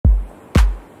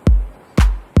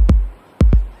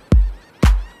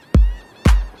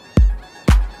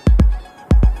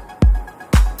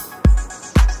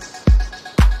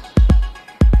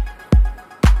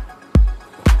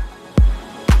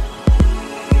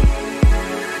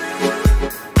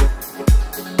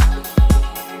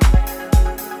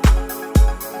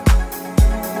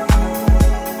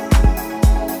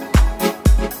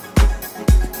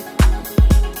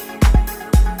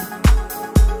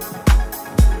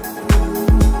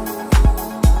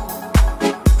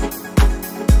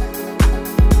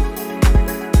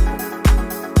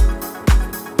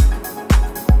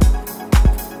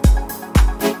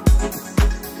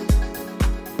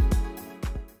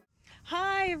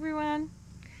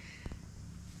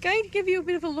Going to give you a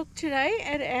bit of a look today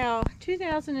at our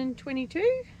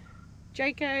 2022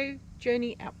 Jayco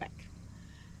Journey Outback.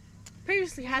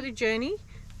 Previously had a Journey,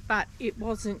 but it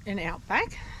wasn't an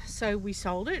Outback, so we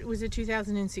sold it. It was a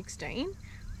 2016.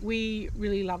 We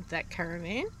really loved that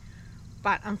caravan,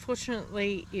 but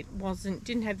unfortunately it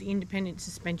didn't have the independent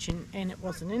suspension and it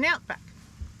wasn't an Outback.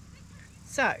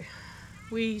 So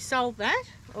we sold that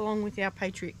along with our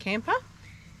Patriot camper,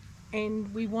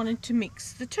 and we wanted to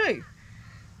mix the two.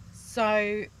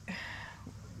 So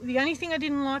the only thing I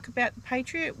didn't like about the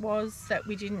Patriot was that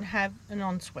we didn't have an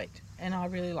ensuite, and I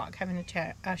really like having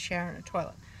a shower and a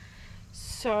toilet.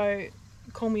 So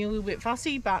call me a little bit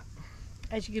fussy, but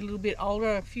as you get a little bit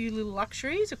older, a few little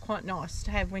luxuries are quite nice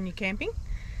to have when you're camping.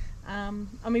 I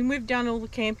mean, we've done all the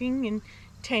camping in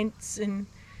tents and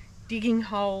digging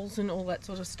holes and all that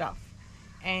sort of stuff,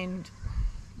 and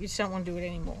you just don't want to do it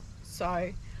anymore.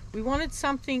 So we wanted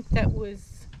something that was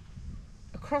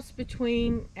a cross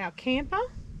between our camper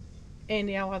and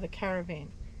our other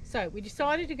caravan. So we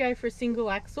decided to go for a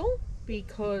single axle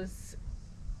because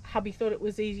hubby thought it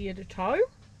was easier to tow.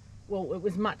 Well, it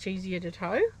was much easier to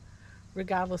tow,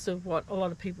 regardless of what a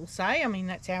lot of people say. I mean,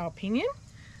 that's our opinion.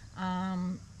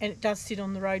 And it does sit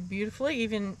on the road beautifully.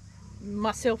 Even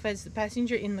myself as the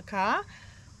passenger in the car,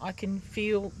 I can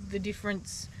feel the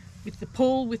difference with the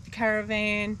pull with the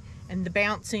caravan and the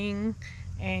bouncing.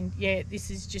 And yeah, this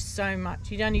is just so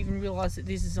much. You don't even realise that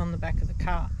this is on the back of the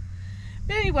car.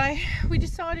 But anyway, we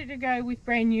decided to go with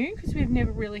brand new because we've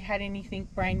never really had anything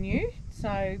brand new.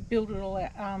 So build it all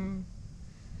out,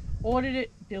 ordered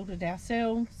it, built it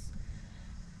ourselves.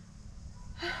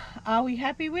 Are we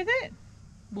happy with it?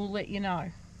 We'll let you know.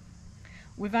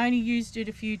 We've only used it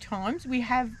a few times.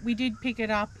 We did pick it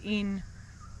up in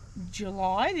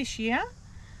July this year.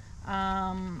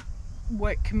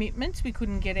 Work commitments, we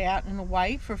couldn't get out and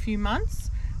away for a few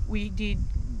months. We did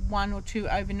 1 or 2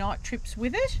 overnight trips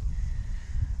with it,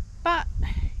 but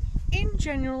in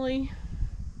generally,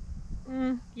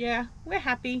 yeah, we're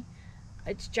happy.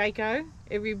 It's Jayco.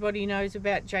 Everybody knows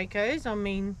about Jaycos. I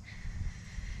mean,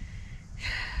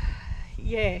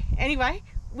 yeah. Anyway,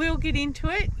 we'll get into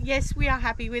it. Yes, we are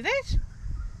happy with it,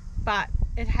 but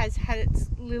it has had its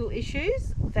little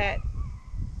issues that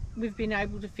we've been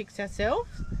able to fix ourselves.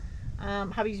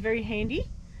 Hubby's very handy,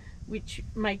 which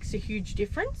makes a huge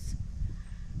difference.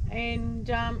 And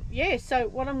yeah, so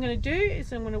what I'm going to do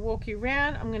is I'm going to walk you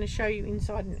around. I'm going to show you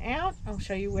inside and out. I'll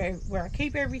show you where I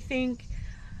keep everything,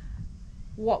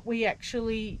 what we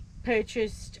actually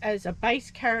purchased as a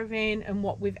base caravan and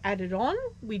what we've added on.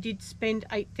 We did spend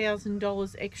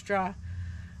 $8,000 extra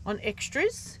on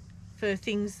extras for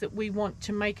things that we want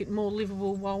to make it more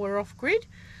livable while we're off grid.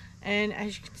 And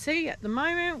as you can see, at the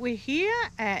moment we're here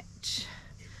at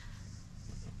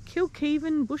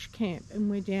Kilkeven Bush Camp, and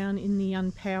we're down in the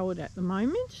unpowered at the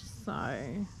moment. So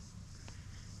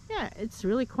yeah, it's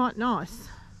really quite nice.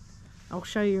 I'll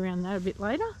show you around that a bit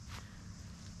later.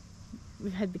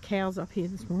 We've had the cows up here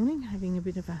this morning having a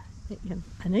bit of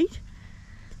an eat.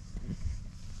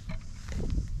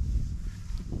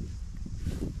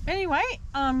 Anyway,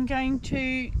 I'm going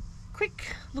to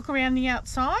quick look around the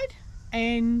outside,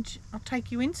 and I'll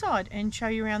take you inside and show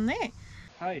you around there.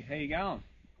 Hey, how you going?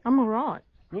 I'm alright.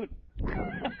 Good.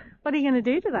 What are you going to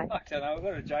do today? I don't know, we've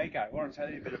got a Jayco. I want to tell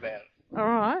you a bit about it.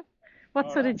 Alright.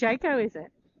 What sort of Jayco is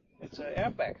it? It's an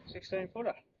Outback, 16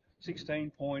 footer.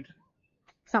 16 point...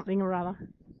 something or other.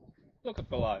 Look at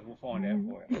below, we'll find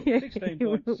out for you. Yeah.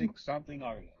 16.6 something,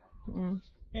 I reckon.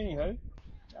 Anywho,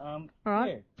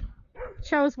 Alright. yeah.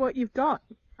 Show us what you've got,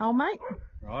 old mate.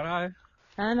 Righto.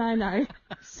 No.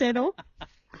 Settle.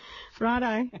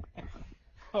 Righto.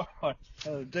 Alright, a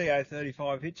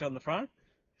DO35 hitch on the front,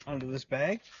 under this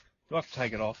bag. Do I have to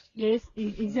take it off? Yes,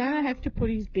 he's going to have to put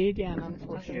his beer down,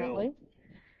 unfortunately.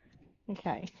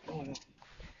 Okay.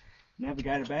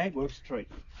 Navigator bag, works a treat.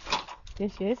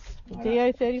 Yes. The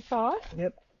DO35.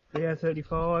 Yep,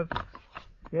 DO35.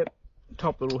 Yep,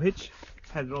 top little hitch.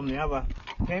 Had it on the other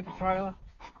camper trailer.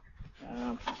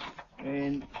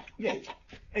 And yeah,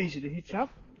 easy to hitch up.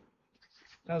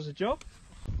 Does the job.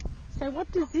 So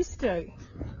what does this do?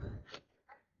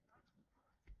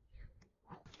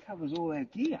 Covers all our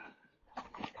gear.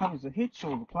 Covers the hitch,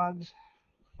 all the plugs,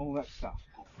 all that stuff.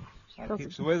 So it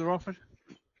keeps the weather off it,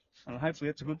 and hopefully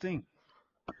that's a good thing.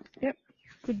 Yep,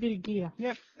 good bit of gear.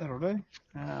 Yep, that'll do.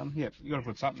 Yep, you got to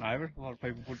put something over it. A lot of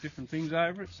people put different things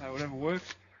over it, so whatever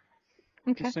works.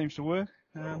 Okay. This seems to work.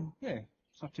 Yeah,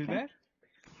 it's not too bad.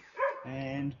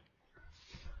 And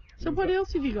so what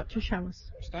else have you got to show us?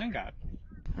 Stone guard.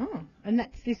 Oh, and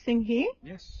that's this thing here?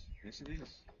 Yes, it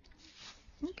is.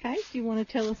 Okay, do you want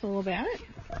to tell us all about it?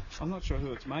 I'm not sure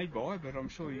who it's made by, but I'm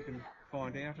sure you can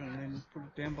find out and then put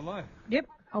it down below. Yep,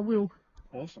 I will.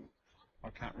 Awesome. I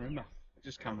can't remember. It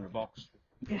just come in a box.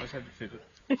 Yeah. I just had to fit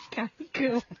it. Okay,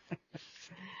 cool.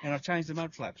 And I've changed the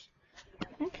mud flaps.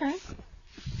 Okay.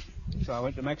 So I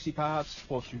went to Maxi Parts,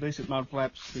 bought some decent mud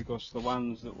flaps because the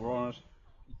ones that were on it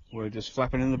were just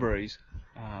flapping in the breeze.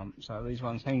 So these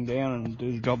ones hang down and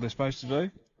do the job they're supposed to do.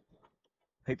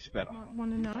 Heaps better. Might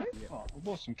want to know. Oh, we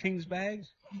bought some King's bags.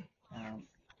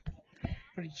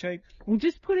 Pretty cheap. We'll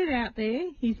just put it out there.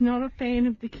 He's not a fan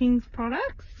of the King's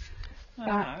products,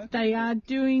 but they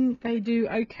do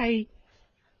okay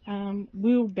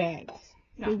wheel bags.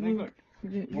 No, they're good.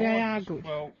 They are good.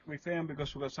 Well, we found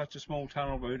because we've got such a small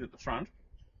tunnel boot at the front,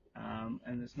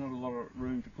 and there's not a lot of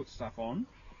room to put stuff on,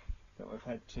 that we've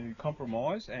had to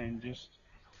compromise and just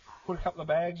put a couple of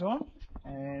bags on.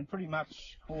 And pretty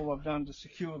much all I've done to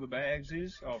secure the bags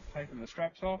is I've taken the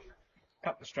straps off,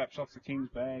 cut the straps off the King's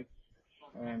bag,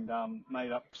 and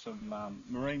made up some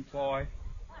marine ply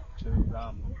to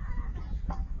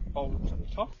hold it to the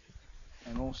top.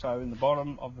 And also in the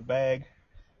bottom of the bag,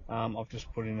 I've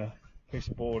just put in a piece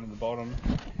of board in the bottom,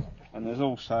 and there's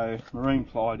also marine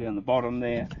ply down the bottom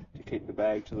there to keep the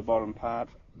bag to the bottom part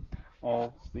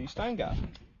of the stone guard.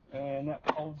 And that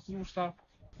holds little stuff,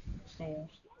 stools,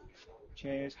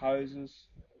 chairs, hoses,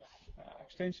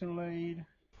 extension lead.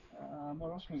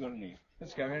 What else have we got in here?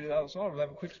 Let's go around to the other side, we'll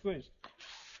have a quick squeeze.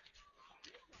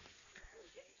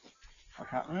 I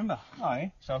can't remember. Oh yeah,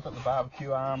 so I've got the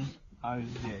barbecue arm, hoses,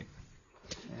 yeah,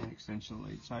 and extension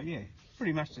lead. So yeah,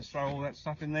 pretty much just throw all that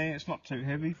stuff in there. It's not too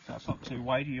heavy, so it's not too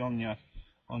weighty on your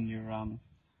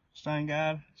stone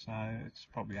guard. So it's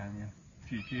probably only a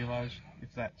few kilos,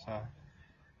 if that. So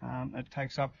it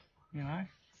takes up, you know,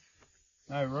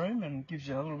 no room and gives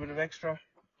you a little bit of extra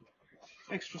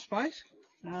space.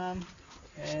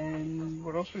 And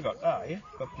what else we got? Oh yeah,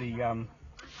 got the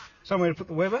somewhere to put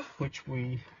the Weber, which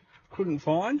we couldn't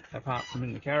find apart from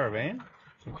in the caravan,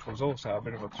 which was also a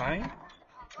bit of a pain.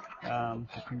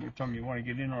 Every time you want to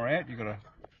get in or out, you've got to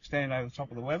stand over the top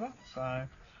of the Weber. So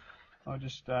I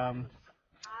just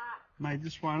made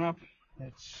this one up.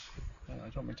 It's, do you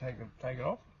want me to take it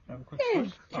off? Have a quick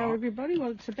squeeze? Show everybody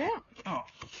what it's about. Oh,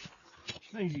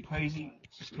 easy peasy.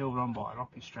 Just held on by a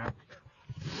rocky strap.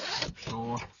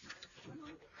 Sure.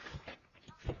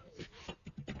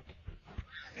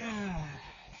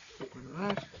 Get rid of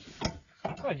that.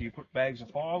 I suppose you put bags of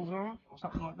files on it or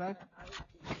something like that.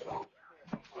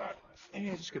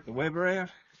 Yeah, just get the Weber out.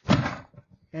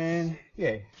 And yeah,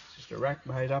 it's just a rack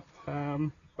made up,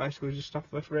 basically just stuff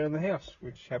left around the house,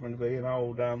 which happened to be an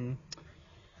old, off an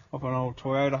old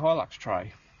Toyota Hilux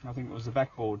tray. I think it was the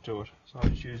backboard to it, so I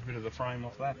just used a bit of the frame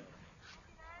off that.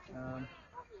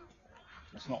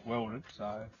 It's not welded,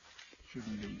 so it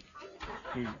shouldn't be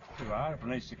too hard. If it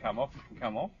needs to come off, it can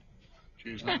come off.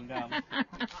 Choose them down. Oh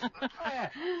yeah,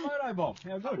 photo bomb.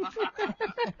 How good.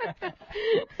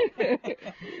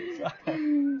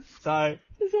 so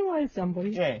There's always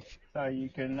somebody. yeah, so you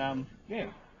can yeah,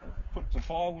 put some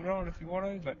firewood on it if you want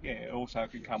to, but yeah, it also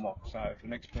can come off. So if the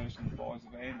next person that buys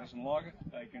the van doesn't like it,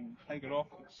 they can take it off.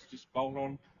 It's just bolt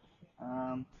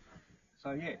on.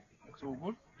 So yeah, it's all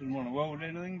good. Didn't want to weld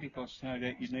anything because no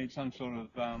doubt you'd need some sort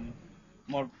of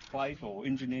mod plate or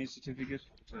engineer certificate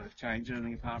to change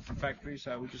anything apart from factory.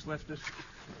 So we just left it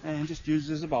and just used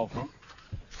it as a bolt on.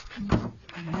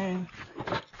 And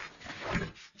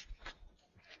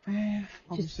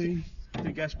obviously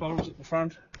the gas bottles at the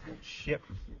front, which yep,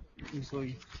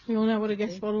 easily. You all know what a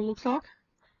gas bottle looks like?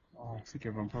 Oh, I think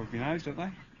everyone probably knows, don't they?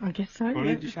 I guess so. Do I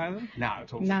Yeah. need to show them? No,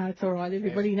 it's all. No, it's all right.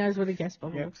 Everybody knows what a gas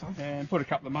bottle Yep. looks like. And put a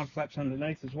couple of mud flaps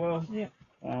underneath as well. Yeah.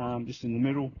 Just in the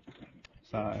middle.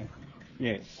 So,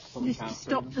 yeah. Just to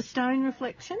stop the stone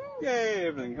reflection. Yeah,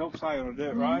 everything helps stay on a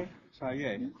dirt road. So,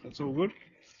 yeah, that's all good.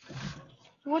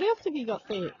 What else have you got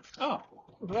there? Oh,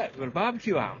 look at that. We've got a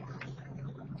barbecue arm.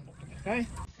 Okay.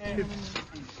 And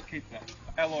just keep that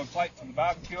alloy plate for the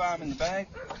barbecue arm in the bag.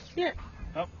 Yeah.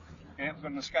 Oh, yeah, we've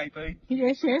got an escapee.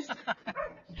 Yes, yes.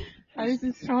 Hose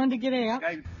is trying to get out.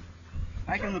 Escape.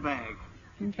 Back in the bag.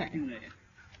 Okay. In there.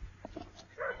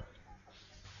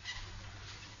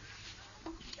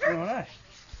 Righto.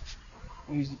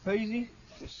 Easy peasy.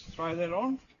 Just throw that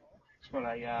on. It's got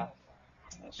a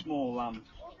small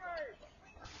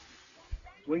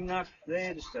wing nut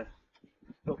there just to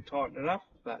help tighten it up.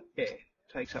 But yeah,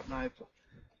 takes up no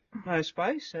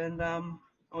space and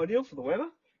ideal for the Weber.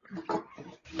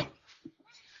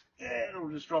 Yeah, it'll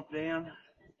just drop down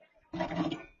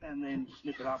and then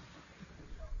snip it up.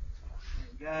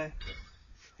 There you go.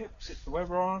 Yep, set the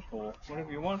Weber on it or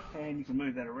whatever you want, and you can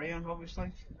move that around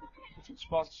obviously. different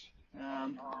spots,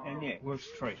 and yeah, it works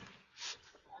a treat.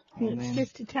 It's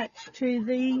just attached to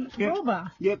the robber.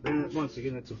 Yep, and once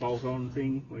again it's a bolt-on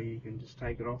thing where you can just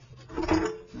take it off.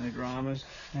 No dramas.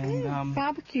 And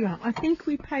Barbecue. I think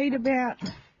we paid about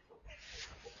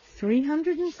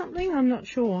 300 and something. I'm not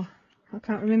sure. I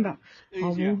can't remember. I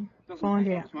will find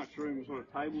out. As much room as what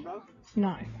a table does.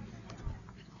 No.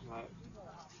 So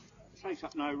it takes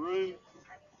up no room.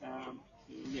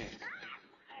 Yeah,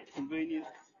 convenient.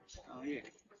 Oh yeah,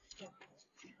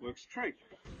 works a treat.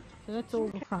 So that's all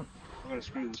the front. I've got to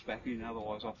screw this back in,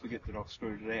 otherwise I'll forget that I've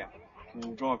screwed it out. And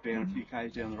we'll drive down a few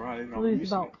k's down the road and I'll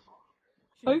miss it.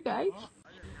 Okay.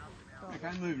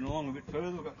 Okay, moving along a bit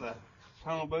further, we've got the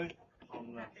tunnel boot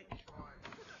on the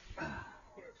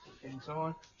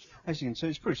inside. As you can see,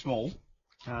 it's pretty small.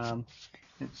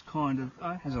 It's kind of,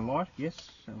 has a light, yes,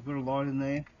 so we've got a light in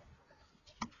there.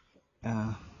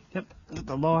 Yep, got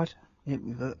the light. Yep,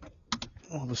 we've got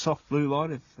the soft blue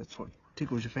light if that's what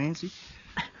tickles your fancy.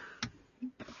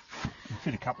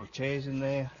 Fit a couple of chairs in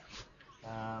there,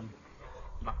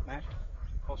 muck mat,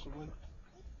 possibly.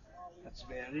 That's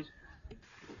about it.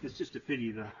 It's just a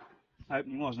pity the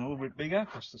opening wasn't a little bit bigger,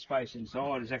 because the space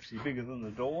inside is actually bigger than the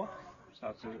door. So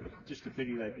it's just a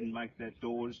pity they didn't make that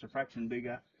door just a fraction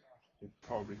bigger. It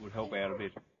probably would help out a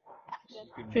bit.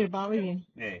 Bit of bargain.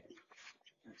 Yeah,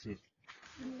 that's it.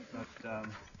 But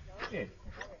yeah,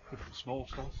 different small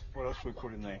stuff. What else we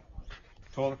put in there?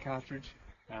 Toilet cartridge,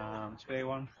 spare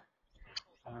one.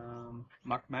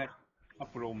 Muck mat. I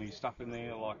put all my stuff in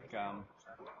there, like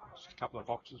just a couple of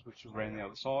boxes which are around the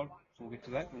other side. We'll get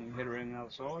to that when we head around the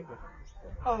other side. But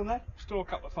other than that, store a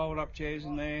couple of fold-up chairs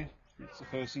in there. It's the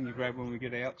first thing you grab when we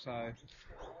get out, so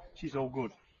she's all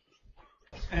good.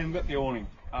 And we've got the awning.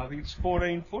 I think it's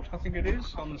 14 foot, I think it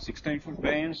is, on the 16-foot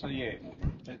van. So yeah,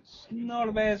 it's not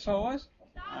a bad size.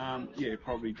 Yeah,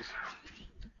 probably just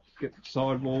get the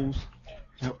side walls.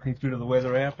 Help keep a bit of the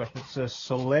weather out, but it's a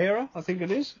Solera, I think it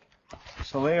is.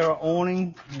 Solera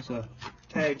awning. There's a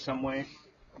tag somewhere.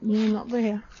 Yeah, not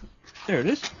there. There it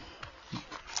is.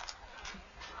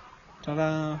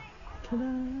 Ta-da!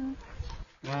 Ta-da!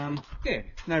 Yeah,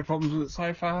 no problems with it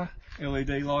so far.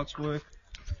 LED lights work.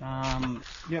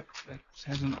 Yep, it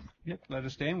hasn't let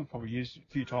us down. We've probably used it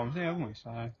a few times now, haven't we?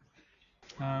 So,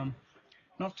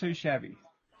 not too shabby.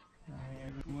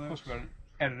 Of course, we've got an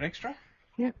added extra.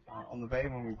 Yep. On the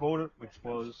van when we bought it, which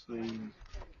was the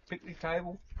picnic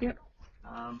table. Yep.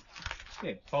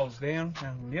 Yeah, folds down,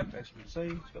 and yep, as you can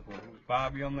see, it's got the little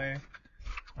Barbie on there.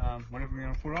 Whatever you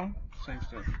want to put on, seems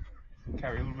to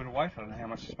carry a little bit of weight. I don't know how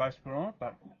much you're supposed to put on it,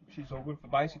 but she's all good for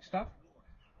basic stuff.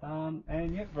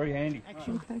 And yep, very handy.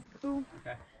 Okay, cool.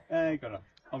 Okay, you've got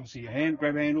obviously your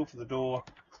grab handle for the door,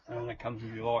 and that comes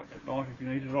with your light at night if you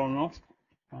need it on and off.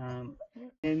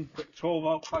 And got the 12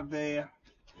 volt plug there.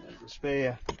 The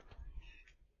spare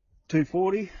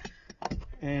 240,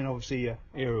 and obviously your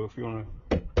aerial if you want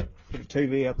to put a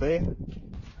TV out there,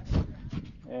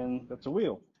 and that's a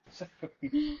wheel. So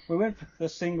we went for the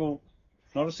single,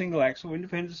 not a single axle,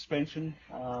 independent suspension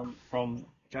from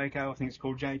Jayco. I think it's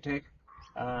called J-Tech,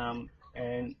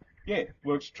 and yeah,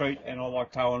 works a treat. And I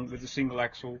like towing with a single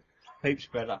axle, heaps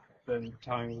better than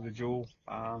towing with a dual.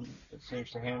 It seems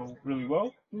to handle really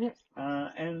well. Yep.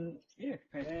 And yeah,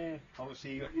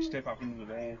 obviously you got your step up into the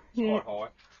van. It's Yep. quite high,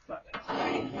 but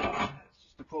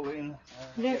just to pull in.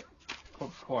 Yep.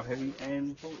 Quite heavy,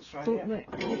 and pull it straight out.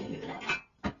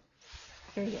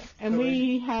 There you go. And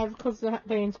we have, because the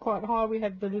van's quite high, we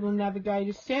have the little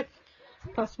navigator step,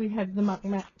 plus we have the muck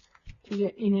mat to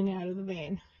get in and out of the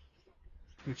van.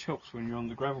 Which helps when you're on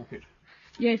the gravel pit.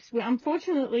 Yes,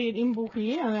 unfortunately at Imbolc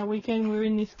here on our weekend we're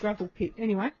in this gravel pit.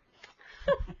 Anyway,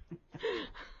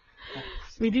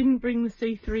 we didn't bring the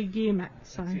C3 gear mat,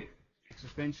 so.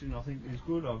 Suspension I think is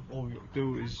good. All you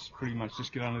do is pretty much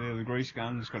just get under there with a grease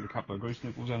gun. It's got a couple of grease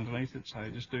nipples underneath it, so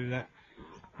just do that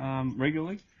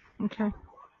regularly. Okay.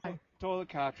 Toilet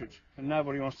cartridge, and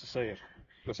nobody wants to see it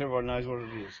because everyone knows what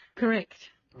it is. Correct.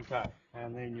 Okay,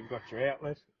 and then you've got your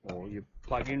outlet, or you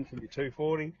plug in from your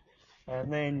 240,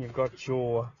 and then you've got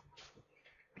your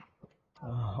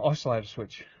isolator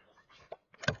switch.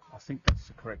 I think that's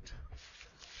the correct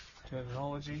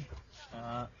terminology.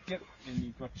 Yep, and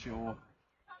you've got your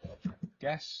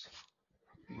gas,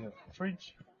 your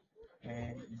fridge,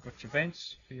 and you've got your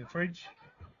vents for your fridge,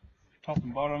 top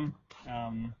and bottom.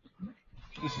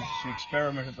 This is an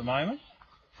experiment at the moment.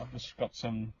 I've just got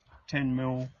some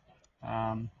 10mm,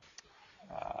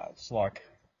 it's like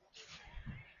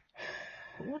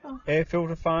air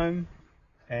filter foam,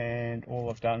 and all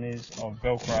I've done is I've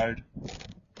velcroed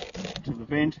to the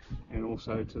vent and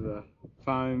also to the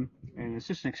foam and it's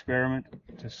just an experiment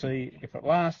to see if it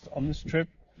lasts on this trip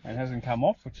and hasn't come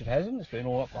off, which it hasn't. It's been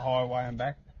all up the highway and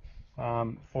back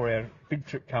for our big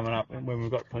trip coming up when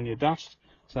we've got plenty of dust.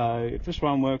 So if this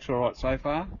one works all right so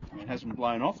far and hasn't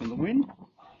blown off in the wind,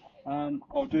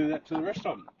 I'll do that to the rest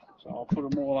of them. So I'll put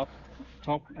them all up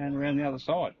top and around the other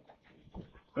side.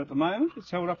 But at the moment,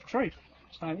 it's held up a treat.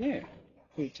 So yeah,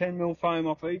 with 10mm foam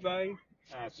off eBay.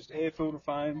 It's just air filter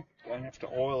foam. You don't have to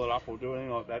oil it up or do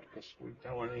anything like that because we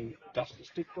don't want any dust to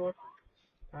stick to it.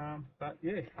 But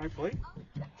yeah, hopefully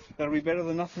that'll be better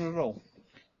than nothing at all.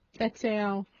 That's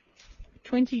our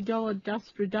 $20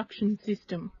 dust reduction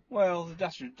system. Well, the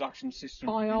dust reduction system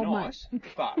would be nice,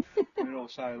 but we'd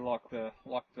also like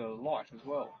the light as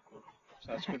well.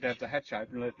 So it's good to have the hatch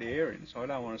open and let the air in. So I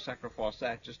don't want to sacrifice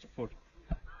that just to put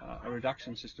a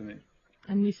reduction system in.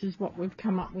 And this is what we've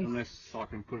come up with. Unless I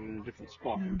can put it in a different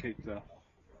spot and keep the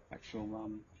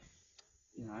actual,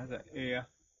 the air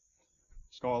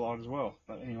skylight as well.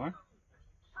 But anyway,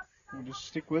 we'll just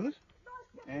stick with it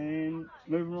and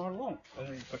moving right along. And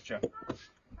then you've got your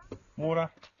water.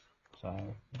 So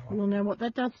we'll know what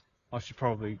that does. I should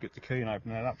probably get the key and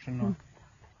open that up, shouldn't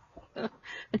I?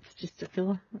 It's just a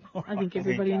filler. I think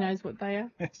everybody knows what they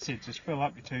are. That's it. Just fill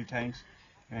up your 2 tanks.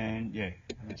 And yeah,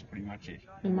 that's pretty much it.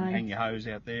 Main. Hang your hose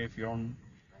out there if you're on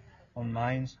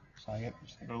mains. So yep,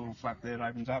 just got a little flap there that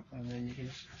opens up, and then you can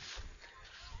just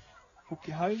hook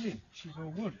your hose in. She's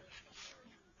all good.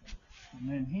 And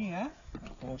then here,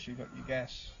 of course, you've got your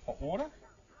gas hot water,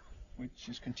 which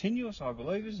is continuous, I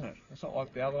believe, isn't it? It's not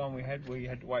like the other one we had where you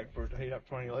had to wait for it to heat up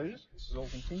 20 litres. This is all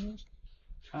continuous.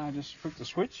 Just flick the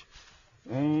switch,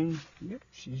 and yep,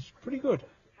 she's pretty good.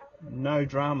 No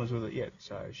dramas with it yet,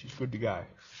 so she's good to go.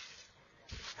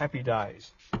 Happy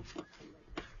days.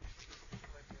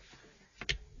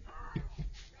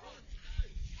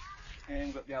 And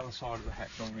we've got the other side of the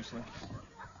hatch, obviously,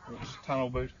 which is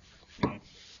tunnel boot. Yeah.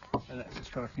 And that's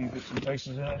just got a few bits and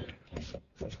pieces in it.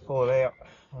 Let's pull it out.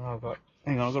 And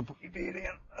hang on, I've got to put your beard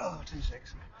down. Oh, 2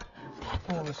 seconds.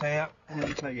 Pull this out,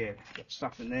 and so yeah, got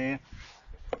stuff in there.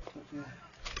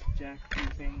 Jack, a few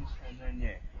things, and then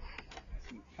yeah.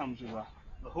 It comes with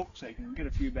the hook, so you can get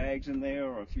a few bags in there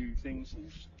or a few things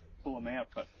and just pull them out.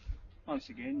 But once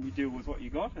again, you deal with what you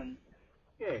got, and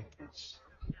yeah, it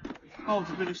holds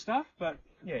a bit of stuff. But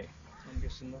yeah, I'm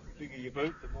guessing the bigger your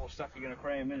boot, the more stuff you're going to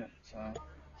cram in it. So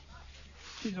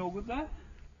she's all good though.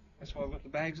 That's why I've got the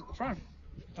bags at the front.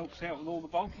 Helps out with all the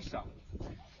bulky stuff. It's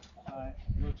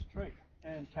a treat.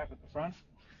 And tap at the front,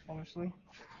 obviously.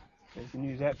 So you can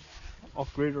use that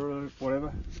off grid or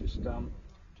whatever. Just turn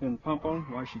the pump on,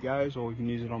 away she goes, or you can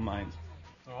use it on mains.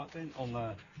 Alright then, on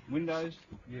the windows,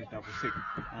 yeah, double thick.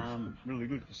 Really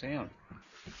good for sound.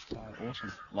 So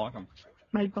awesome, like them.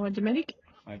 Made by Dometic?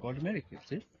 Made by Dometic,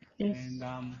 that's it. Yes. And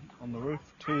on the roof,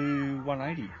 2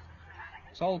 180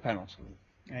 solar panels.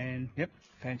 And yep,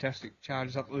 fantastic.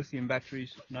 Charges up lithium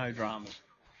batteries, no dramas.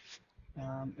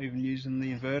 Even using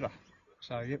the inverter.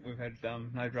 So yep, we've had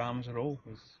no dramas at all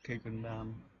with keeping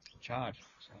charged.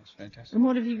 So it's fantastic. And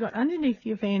what have you got underneath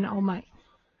your van, old mate?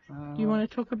 Do you want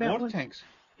to talk about water tanks?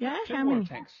 Yeah, 2 how water many?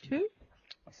 Tanks. 2?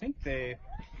 I think they're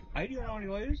 80 or 90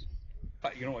 litres,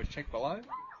 but you can always check below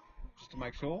just to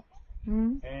make sure.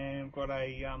 And we've got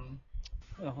a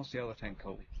what's the other tank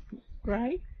called?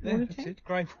 Grey Yeah, water that's tank. it.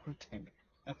 Grey water tank.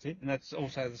 That's it, and that's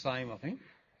also the same, I think.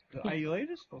 Is it 80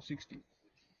 litres or 60?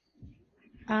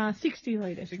 60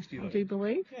 litres, 60 I litres. do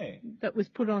believe. Yeah. That was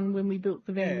put on when we built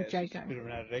the van Yeah, with it's just a Jayco. bit of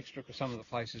an added extra because some of the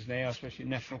places now, especially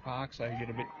national parks, they get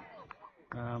a bit,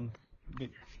 not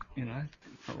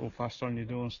real fussed on you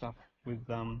doing stuff with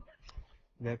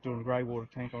without doing a grey water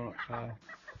tank on it. So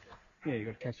yeah, you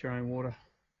got to catch your own water.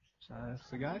 So that's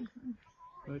the go.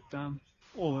 But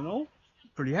all in all,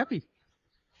 pretty happy.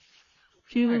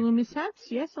 Few little mishaps,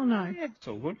 yes or no? Yeah, it's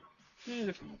all good.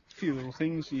 Yeah, a few little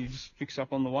things you just fix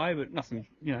up on the way, but nothing,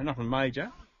 nothing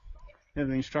major.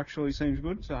 Everything structurally seems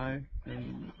good, so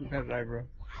and we've had it over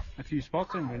a few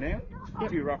spots, haven't we now? A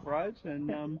few rough roads,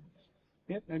 and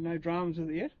yep, no dramas with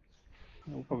it yet.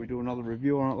 We'll probably do another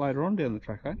review on it later on down the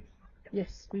track, eh?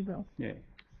 Yes, we will. Yeah,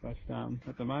 but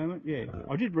at the moment, yeah.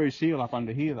 I did reseal up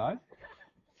under here though.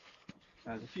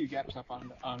 There's a few gaps up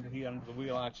under here, under the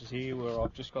wheel arches here, where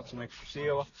I've just got some extra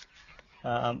sealer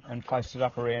and placed it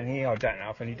up around here. I don't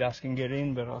know if any dust can get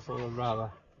in, but I thought I'd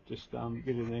rather just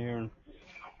get in there and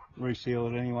reseal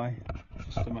it anyway,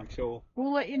 just to make sure.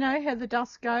 We'll let you know how the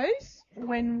dust goes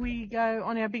when we go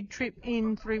on our big trip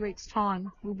in 3 weeks'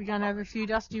 time. We'll be going over a few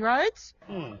dusty roads.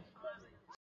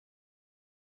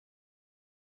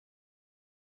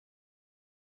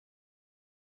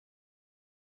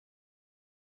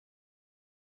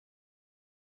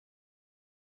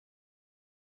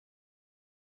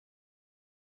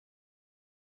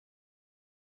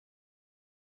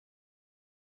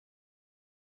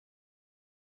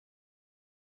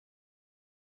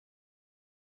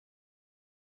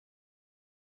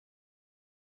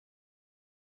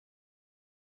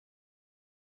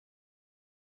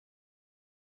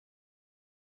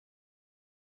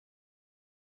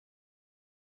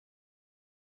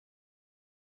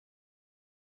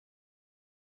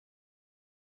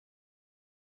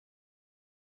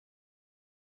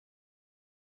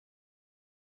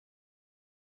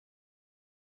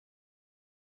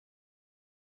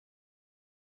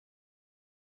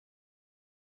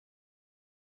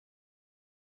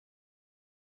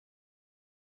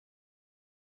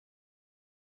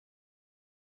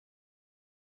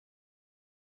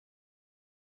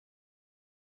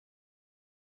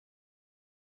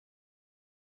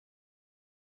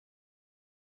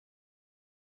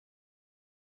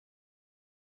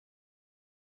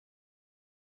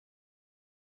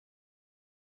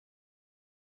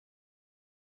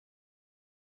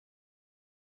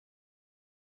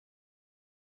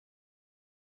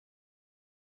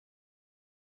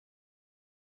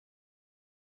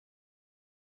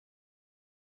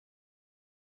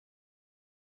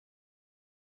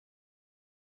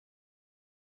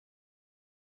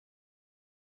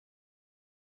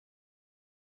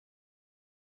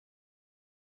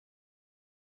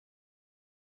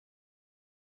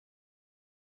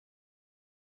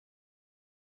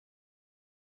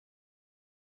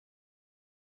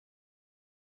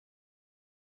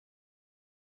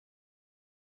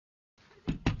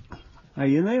 Are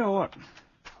you in there or what?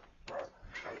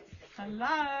 Hello.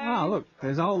 Oh, look,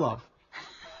 there's Ola.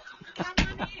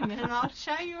 Come on in and I'll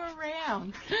show you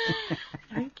around.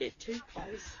 Don't get too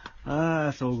close. Ah,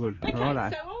 that's all good. Okay,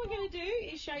 Righto. so what we're going to do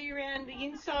is show you around the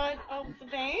inside of the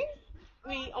van.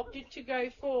 We opted to go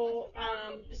for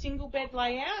a single bed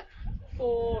layout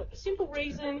for the simple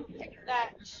reason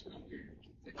that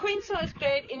a queen size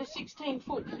bed in a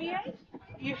 16-foot here,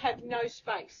 you have no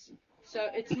space. So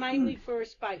it's mainly for a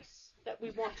space that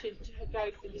we wanted to go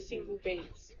for the single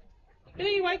beds. But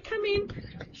anyway, come in,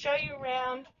 show you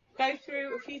around, go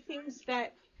through a few things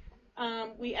that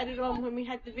we added on when we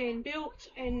had the van built,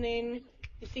 and then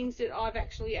the things that I've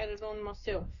actually added on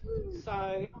myself.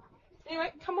 So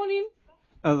anyway, come on in.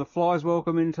 Are the flies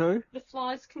welcome in too? The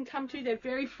flies can come too. They're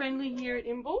very friendly here at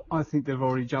Imble. I think they've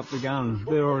already jumped the gun.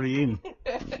 They're already in.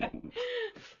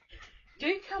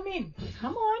 Do come in.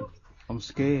 Come on. I'm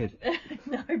scared.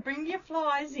 No, bring your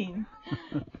flies in.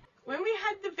 When we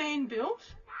had the van built,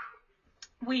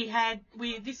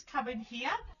 this cupboard here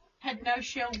had no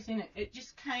shelves in it. It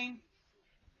just came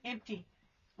empty,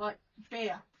 like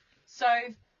bare. So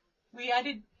we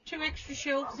added 2 extra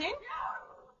shelves in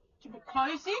to put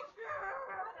clothes in.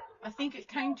 I think it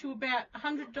came to about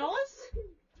 $100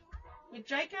 with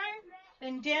Jayco.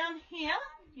 Then down here,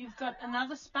 you've got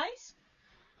another space.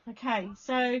 Okay,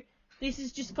 so this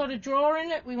has just got a drawer in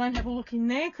it. We won't have a look in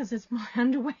there because it's my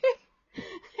underwear.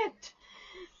 And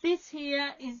this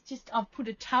here is just, I've put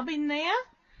a tub in there,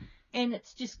 and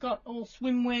it's just got all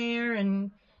swimwear and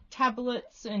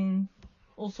tablets and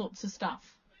all sorts of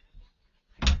stuff.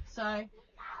 So,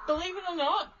 believe it or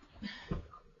not,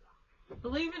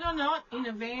 in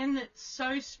a van that's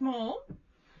so small,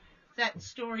 that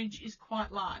storage is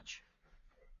quite large.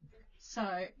 So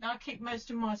I keep most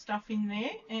of my stuff in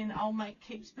there, and Mate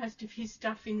keeps most of his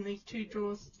stuff in these 2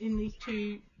 drawers, in these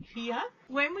 2 here.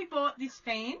 When we bought this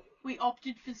van, we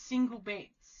opted for single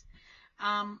beds.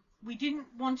 We didn't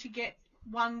want to get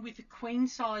one with a queen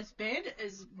size bed,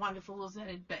 as wonderful as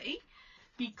that'd be,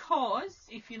 because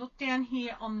if you look down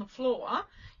here on the floor,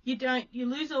 you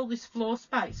lose all this floor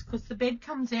space because the bed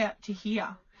comes out to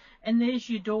here, and there's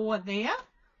your door there.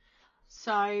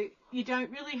 So you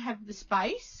don't really have the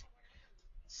space.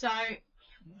 So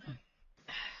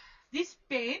this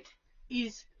bed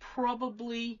is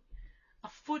probably a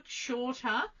foot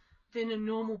shorter than a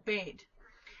normal bed.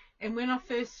 And when I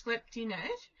first slept in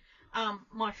it,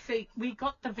 my feet, we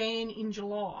got the van in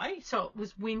July, so it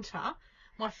was winter.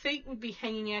 My feet would be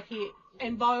hanging out here,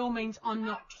 and by all means, I'm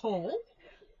not tall,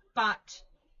 but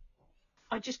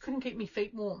I just couldn't keep my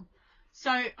feet warm.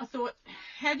 So I thought,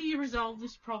 how do you resolve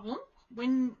this problem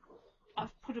when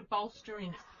I've put a bolster in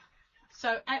it?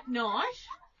 So at night,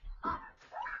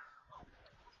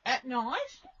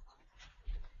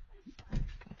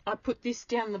 I put this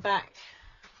down the back,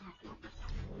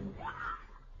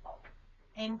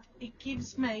 and it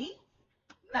gives me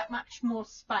that much more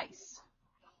space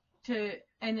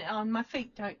and my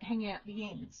feet don't hang out the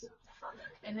ends.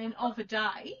 And then of a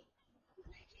day,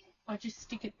 I just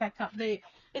stick it back up there.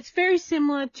 It's very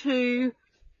similar to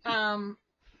a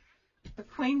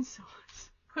queen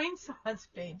size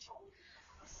bed.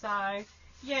 So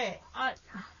yeah,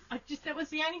 that was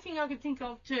the only thing I could think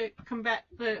of to combat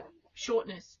the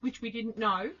shortness, which we didn't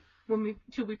know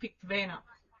till we picked the van up.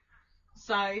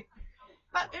 So,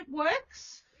 but it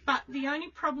works. But the only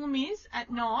problem is at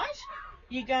night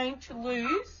you're going to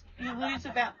lose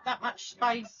about that much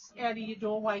space out of your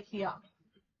doorway here.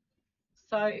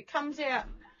 So it comes out,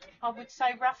 I would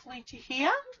say, roughly to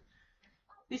here.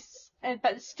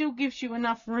 But it still gives you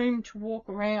enough room to walk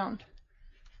around.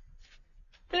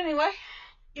 But anyway,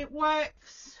 it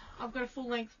works. I've got a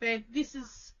full-length bed. This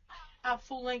is a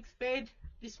full-length bed,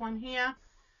 this one here.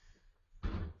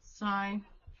 So, and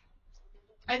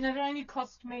it only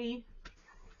cost me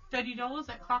 $30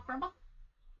 at Clark Rubber.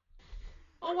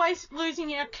 Always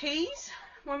losing our keys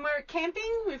when we're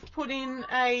camping. We've put in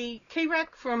a key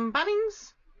rack from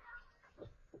Bunnings.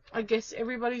 I guess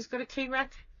everybody's got a key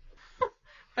rack,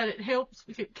 but it helps.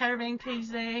 We keep caravan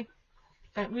keys there.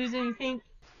 Don't lose anything.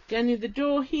 Down near the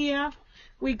door here,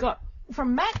 we got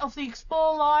from Matt of the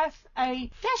Explore Life a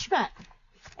dash mat,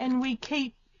 and we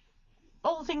keep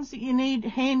all the things that you need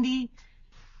handy: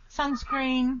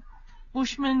 sunscreen,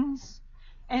 Bushmans,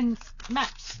 and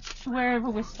maps to wherever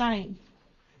we're staying.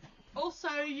 Also,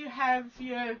 you have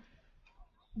your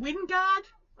wind guard,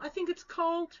 I think it's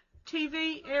called,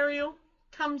 TV aerial,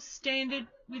 comes standard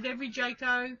with every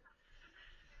Jayco.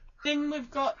 Then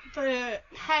we've got the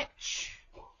hatch.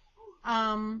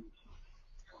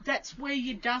 That's where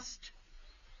your dust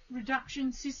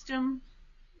reduction system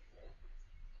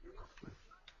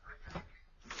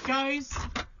goes.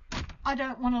 I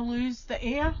don't want to lose the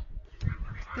air.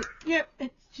 But yep,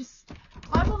 it's just,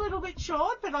 I'm a little bit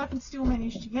short, but I can still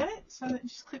manage to get it. So it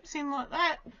just clips in like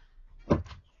that. And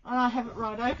I have it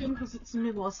right open because it's the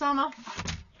middle of summer.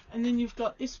 And then you've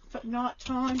got this for night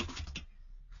time.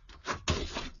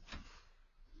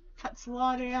 Cuts the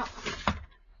light out.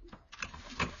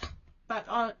 But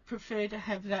I prefer to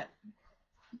have that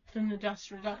than the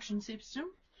dust reduction system.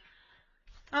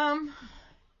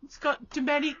 It's got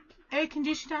Dometic air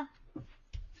conditioner.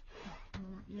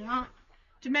 Yeah.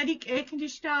 Dometic air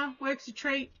conditioner, works a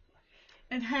treat.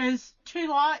 It has 2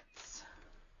 lights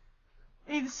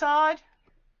either side.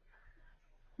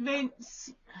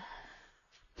 Vents.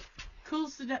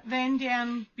 Cools the van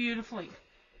down beautifully.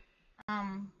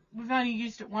 We've only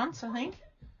used it once, I think.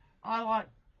 I like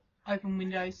open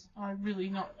windows. I'm really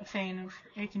not a fan of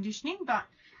air conditioning, but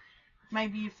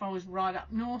maybe if I was right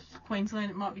up north,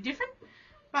 Queensland, it might be different.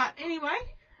 But anyway,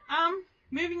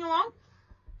 moving along.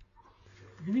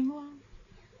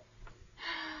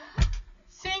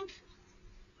 Sink.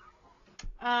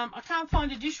 I can't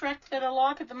find a dish rack that I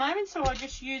like at the moment, so I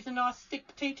just use a nice thick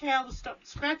tea towel to stop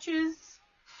scratches.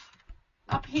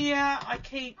 Up here I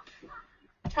keep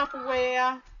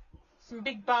Tupperware, some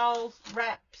big bowls,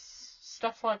 wraps,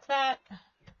 stuff like that.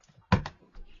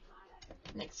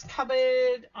 Next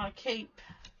cupboard I keep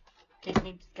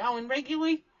me going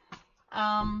regularly.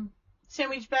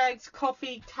 Sandwich bags,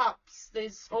 coffee, cups.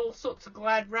 There's all sorts of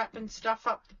Glad wrap and stuff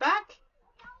up the back.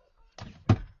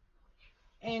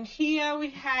 And here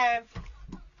we have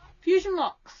fusion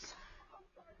locks.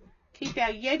 Keep our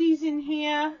Yetis in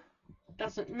here.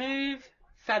 Doesn't move.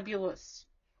 Fabulous.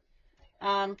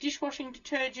 Dishwashing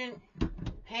detergent,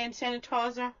 hand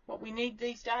sanitizer, what we need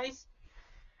these days.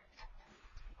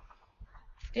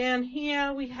 Down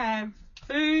here we have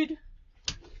food.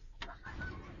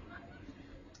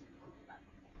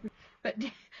 But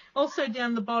also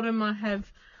down the bottom I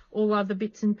have all other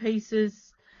bits and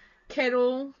pieces.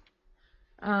 Kettle.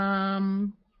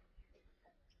 What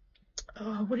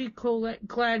do you call that?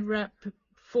 Glad wrap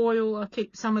foil. I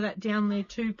keep some of that down there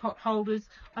too. Pot holders.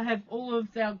 I have all of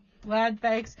our Glad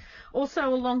bags.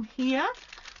 Also along here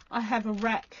I have a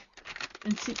rack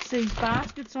and sits these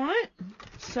baskets on it.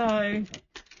 So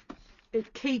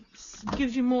it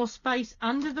gives you more space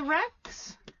under the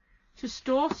racks to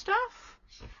store stuff.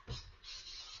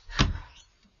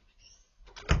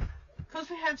 Because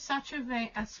we have such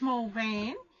a small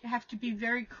van, you have to be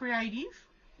very creative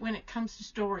when it comes to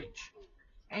storage.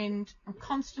 And I'm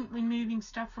constantly moving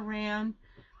stuff around,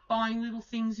 buying little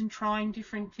things and trying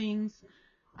different things,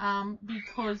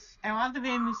 because our other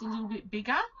van was a little bit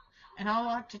bigger and I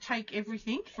like to take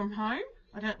everything from home.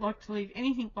 I don't like to leave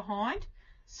anything behind,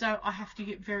 so I have to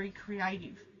get very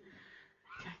creative.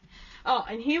 Okay. Oh,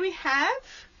 and here we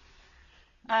have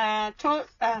not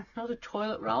a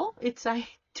toilet roll, it's a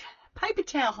paper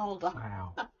towel holder.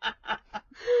 Wow.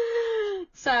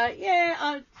 So yeah,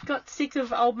 I got sick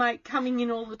of old mate coming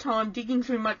in all the time digging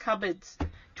through my cupboards.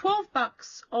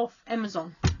 $12 off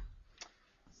Amazon.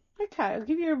 Okay, I'll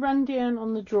give you a rundown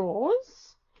on the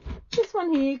drawers. This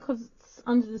one here, because it's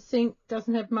under the sink,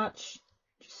 doesn't have much.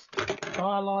 Just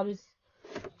firelighters,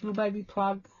 little baby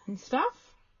plug and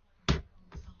stuff.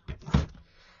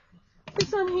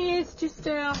 This one here is just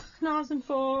our knives and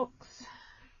forks.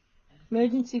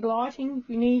 Emergency lighting if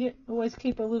you need it. Always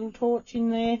keep a little torch in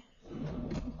there.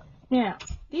 Now,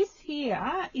 this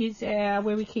here is where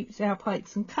we keep our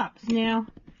plates and cups. Now,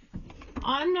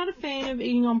 I'm not a fan of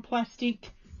eating on plastic,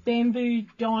 bamboo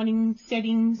dining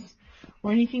settings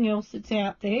or anything else that's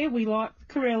out there. We like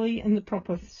the Corelli and the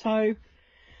proper. So,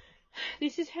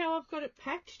 this is how I've got it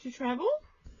packed to travel.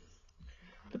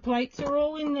 The plates are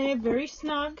all in there, very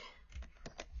snug.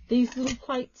 These little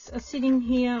plates are sitting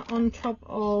here on top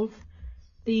of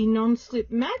the non-slip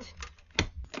mat,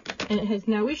 and it has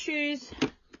no issues.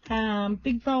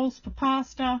 Big bowls for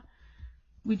pasta,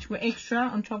 which were extra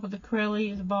on top of the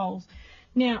Corelli, the bowls.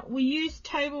 Now, we use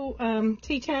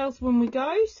tea towels when we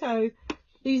go, so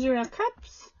these are our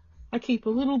cups. I keep a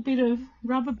little bit of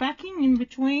rubber backing in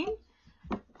between.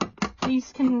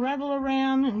 These can rattle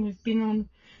around, and we've been on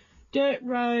dirt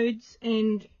roads,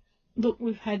 and look,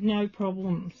 we've had no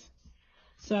problems.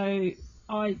 So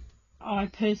I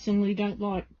personally don't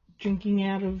like drinking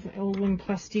out of all them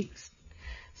plastics,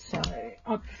 so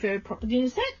I prefer a proper dinner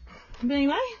set. But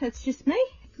anyway, that's just me,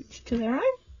 each to their own.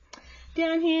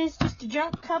 Down here is just a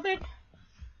junk cupboard,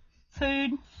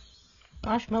 food,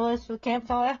 marshmallows for the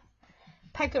campfire,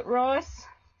 packet rice,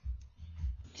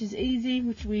 which is easy,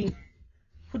 which we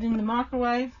put in the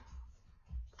microwave,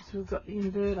 so we've got the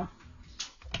inverter.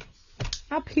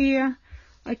 Up here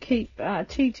I keep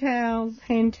tea towels,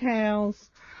 hand towels.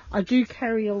 I do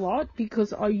carry a lot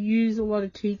because I use a lot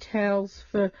of tea towels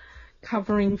for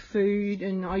covering food,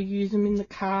 and I use them in the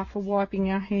car for wiping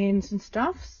our hands and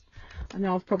stuff. I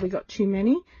know I've probably got too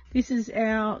many. This is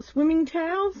our swimming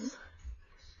towels.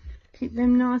 Keep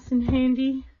them nice and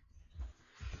handy.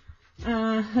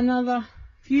 Another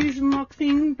fusion lock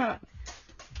thing, but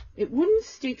it wouldn't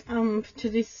stick to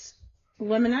this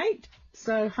laminate,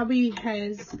 so hubby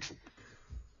has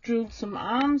drilled some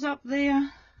arms up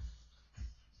there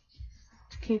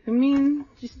to keep them in.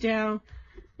 Just our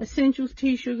essentials,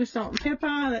 tea, sugar, salt and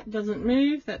pepper. That doesn't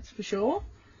move, that's for sure.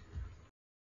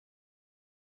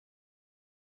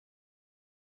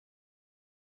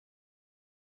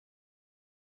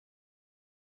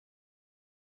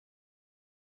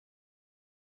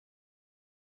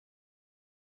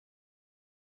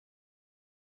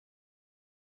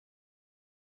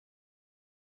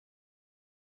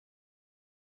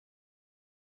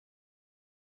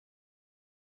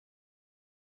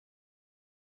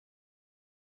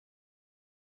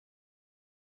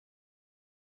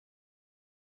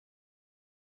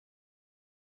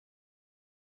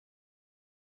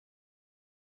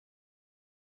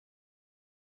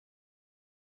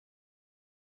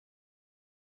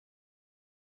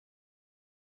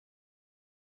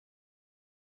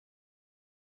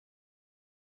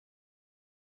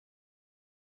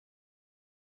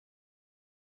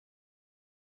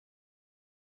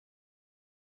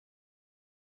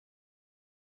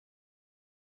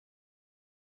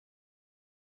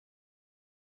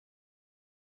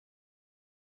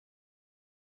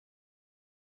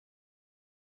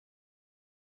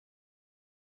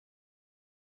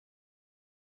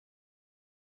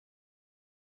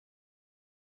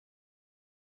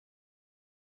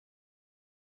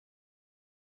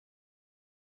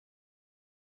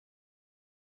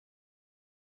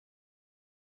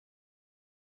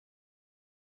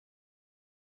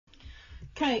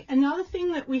 Okay, another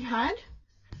thing that we had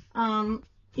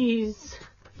is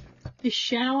this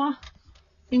shower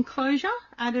enclosure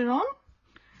added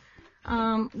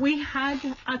on. We had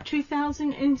a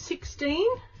 2016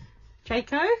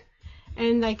 Jayco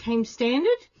and they came standard.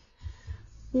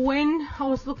 When I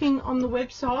was looking on the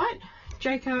website,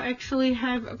 Jayco actually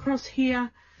have across here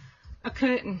a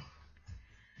curtain.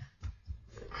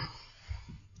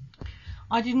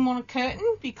 I didn't want a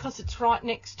curtain because it's right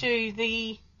next to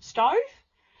the stove.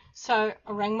 So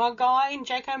I rang my guy in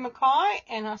Jayco Mackay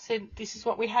and I said, this is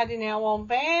what we had in our old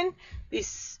van,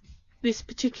 this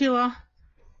particular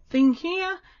thing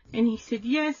here, and he said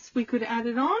yes, we could add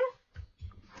it on.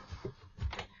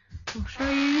 I'll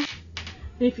show you.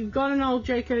 And if you've got an old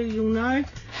Jayco, you'll know.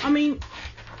 I mean,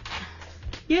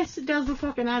 yes, it does look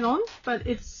like an add-on, but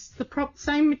it's the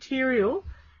same material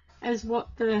as what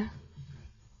the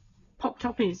pop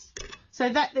top is. So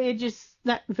that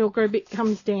Velcro bit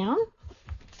comes down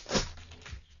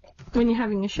when you're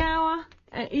having a shower.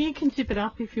 You can tip it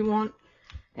up if you want,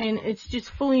 and it's just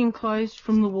fully enclosed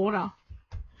from the water.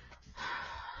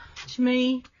 To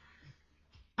me,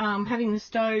 having the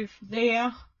stove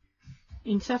there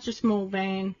in such a small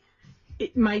van,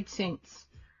 it made sense.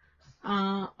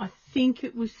 I think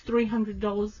it was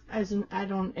 $300 as an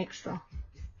add-on extra.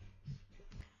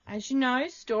 As you know,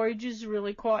 storage is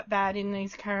really quite bad in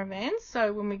these caravans,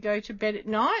 so when we go to bed at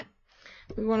night,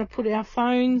 we want to put our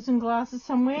phones and glasses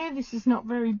somewhere. This is not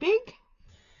very big.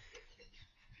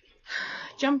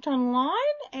 Jumped online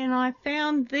and I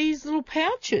found these little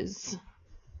pouches.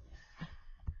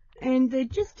 And they're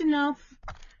just enough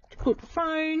to put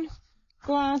phone,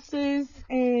 glasses,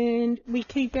 and we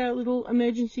keep our little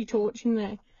emergency torch in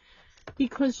there.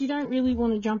 Because you don't really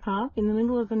want to jump up in the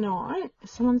middle of the night, if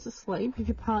someone's asleep, if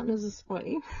your partner's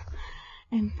asleep,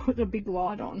 and put a big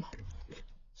light on.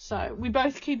 So we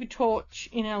both keep a torch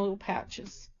in our little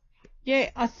pouches. Yeah,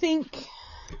 I think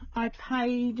I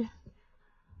paid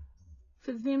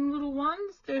for them little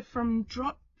ones. They're from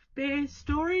Drop Bear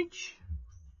Storage.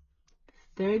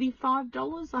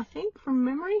 $35, I think, from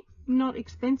memory. Not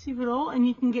expensive at all, and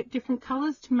you can get different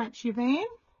colours to match your van.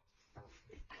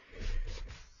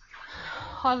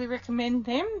 Highly recommend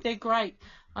them. They're great.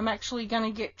 I'm actually going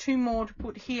to get 2 more to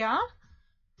put here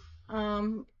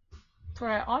for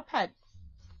our iPad.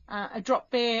 A Drop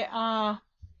Bear are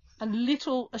a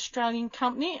little Australian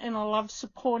company, and I love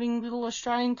supporting little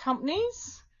Australian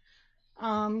companies,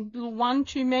 little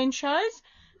 1-2 man shows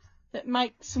that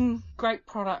make some great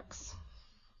products.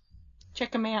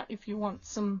 Check them out if you want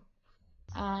some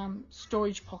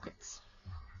storage pockets.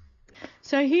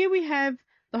 So here we have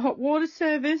the hot water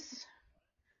service.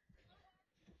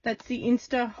 That's the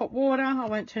Insta hot water. I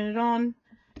won't turn it on.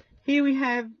 Here we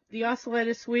have the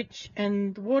isolator switch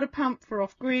and the water pump for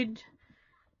off-grid,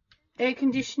 air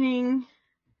conditioning,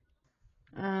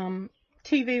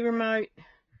 TV remote,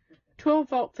 12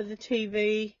 volt for the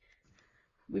TV.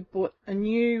 We've bought a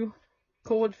new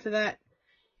cord for that.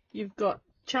 You've got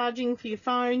charging for your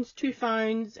phones, 2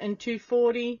 phones and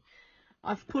 240.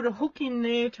 I've put a hook in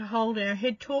there to hold our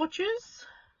head torches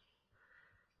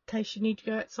in case you need to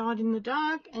go outside in the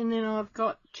dark. And then I've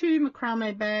got 2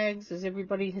 macrame bags, as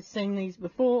everybody has seen these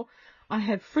before. I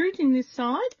have fruit in this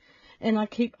side and I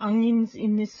keep onions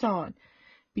in this side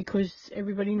because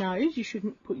everybody knows you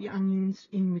shouldn't put your onions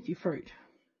in with your fruit.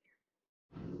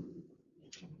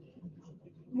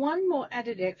 One more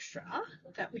added extra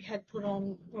that we had put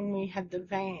on when we had the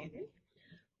van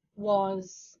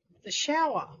was the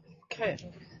shower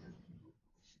curtain.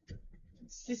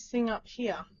 It's this thing up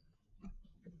here.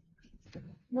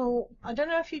 Well, I don't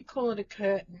know if you'd call it a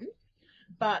curtain,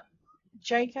 but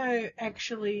Jayco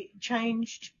actually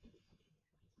changed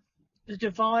the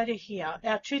divider here.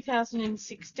 Our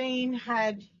 2016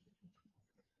 had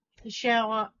the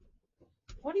shower,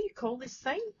 what do you call this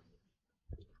thing?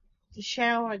 The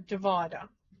shower divider.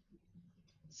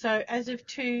 So as of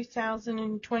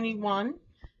 2021,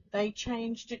 they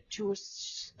changed it to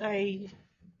a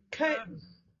curtain.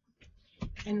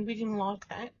 And we didn't like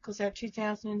that because our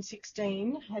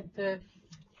 2016 had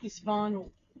this vinyl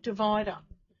divider.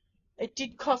 It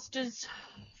did cost us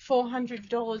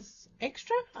 $400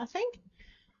 extra, I think,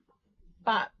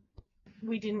 but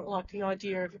we didn't like the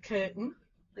idea of a curtain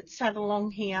that sat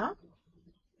along here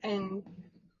and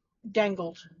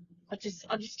dangled. I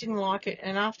just didn't like it.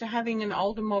 And after having an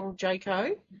older model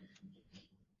Jayco,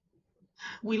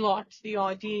 we liked the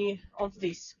idea of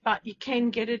this, but you can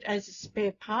get it as a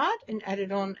spare part and add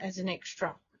it on as an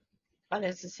extra. But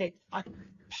as I said, I'm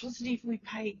positive we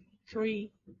paid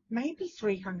maybe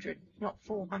 300, not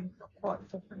 400, not quite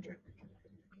 400.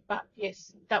 But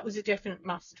yes, that was a definite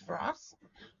must for us.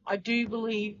 I do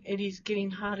believe it is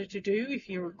getting harder to do if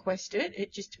you request it.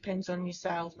 It just depends on your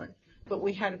salesman. But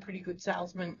we had a pretty good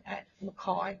salesman at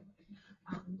Mackay,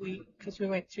 because we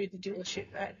went through the dealership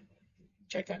at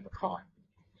Jayco Mackay.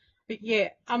 But yeah,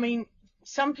 I mean,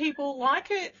 some people like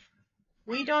it.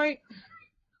 We don't.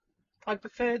 I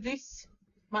prefer this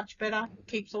much better.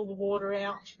 Keeps all the water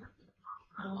out.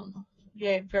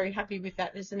 Yeah, very happy with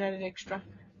that as an added extra.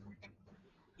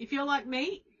 If you're like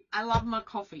me, I love my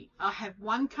coffee. I have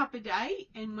 1 cup a day,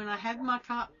 and when I have my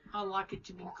cup, I like it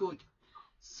to be good.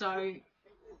 So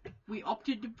we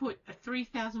opted to put a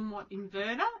 3,000 watt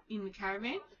inverter in the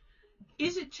caravan.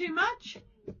 Is it too much?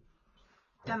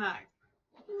 Don't know.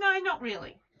 No, not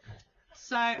really.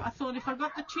 So I thought if I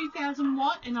got the 2,000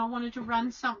 watt and I wanted to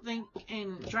run something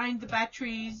and drain the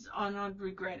batteries, I'd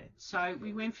regret it. So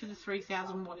we went for the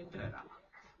 3,000 watt inverter.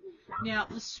 Now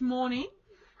this morning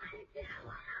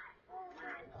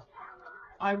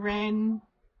I ran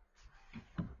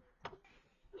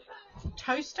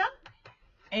toaster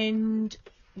and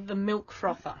the milk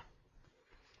frother,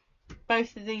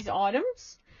 both of these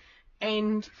items,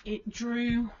 and it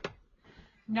drew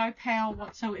no power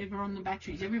whatsoever on the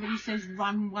batteries. Everybody says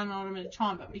run one item at a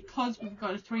time, but because we've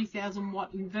got a 3,000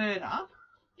 watt inverter,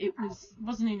 it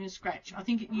wasn't even a scratch. I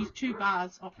think it used 2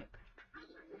 bars off it.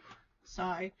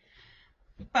 So,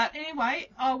 but anyway,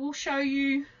 I will show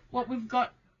you what we've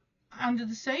got under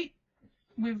the seat.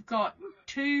 We've got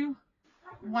 2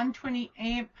 120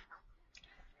 amp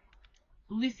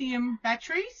lithium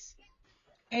batteries,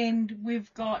 and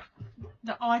we've got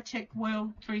the iTech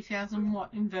World 3,000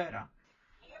 watt inverter.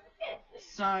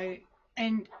 So,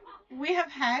 and we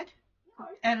have had,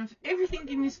 out of everything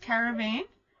in this caravan,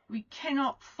 we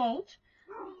cannot fault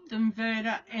the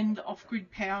inverter and the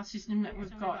off-grid power system that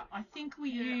we've got. I think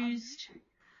we used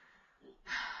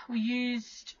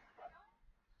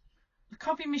the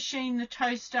coffee machine, the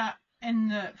toaster and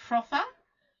the frother,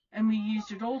 and we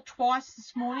used it all twice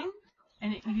this morning,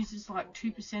 and it uses like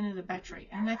 2% of the battery,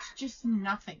 and that's just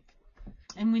nothing.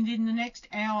 And within the next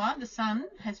hour, the sun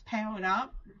has powered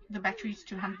up the batteries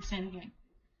to 100% again.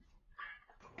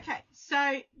 Okay,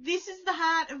 so this is the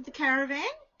heart of the caravan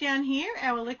down here,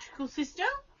 our electrical system.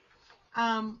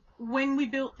 When we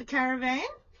built the caravan,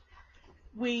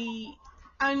 we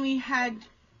only had,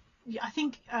 I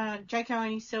think Jayco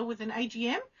only sell with an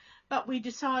AGM, but we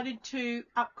decided to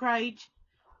upgrade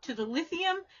to the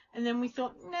lithium, and then we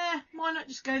thought, nah, why not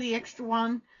just go the extra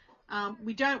one?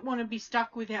 We don't want to be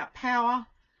stuck without power.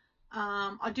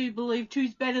 I do believe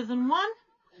 2's better than 1.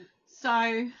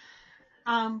 So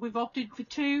we've opted for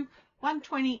 2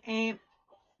 120 amp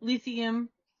lithium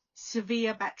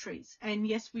severe batteries. And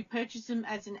yes, we purchased them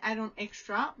as an add-on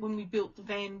extra when we built the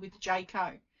van with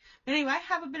Jayco. Anyway,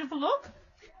 have a bit of a look.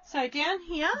 So down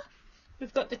here,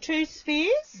 we've got the 2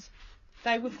 spheres.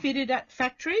 They were fitted at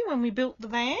factory when we built the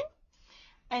van.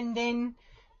 And then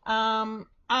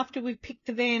after we picked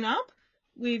the van up,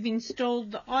 we've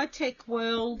installed the iTech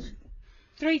World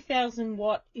 3000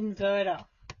 watt inverter.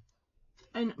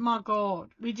 And my God,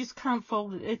 we just can't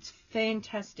fault it. It's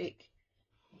fantastic.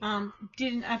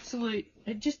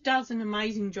 It just does an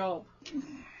amazing job.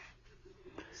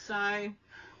 So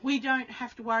we don't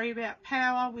have to worry about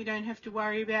power. We don't have to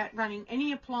worry about running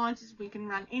any appliances. We can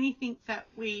run anything that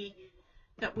we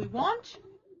want.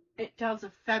 It does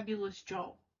a fabulous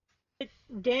job.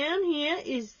 Down here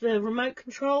is the remote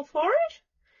control for it.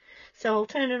 So I'll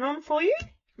turn it on for you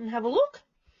and have a look.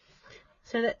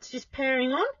 So that's just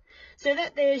powering on. So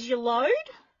that there's your load.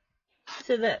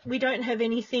 So that we don't have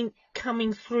anything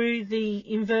coming through the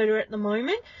inverter at the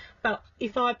moment. But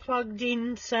if I plugged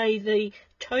in, say, the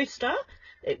toaster,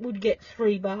 it would get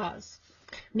 3 bars.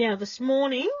 Now, this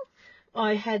morning,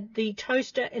 I had the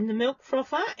toaster and the milk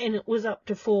frother, and it was up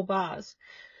to 4 bars.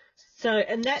 So,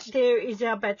 and that there is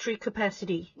our battery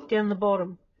capacity down the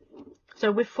bottom.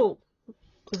 So we're full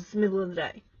because it's the middle of the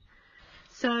day.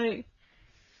 So,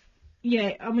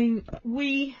 yeah, I mean,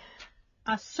 we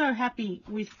are so happy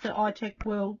with the iTech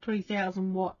World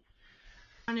 3000 watt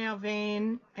on our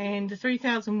van, and the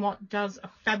 3000 watt does a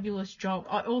fabulous job.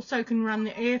 I also can run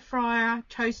the air fryer,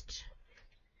 toasted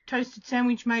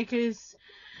sandwich makers,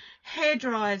 hair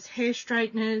dryers, hair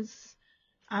straighteners,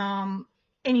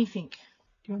 anything.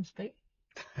 Do you want to speak?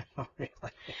 Not really.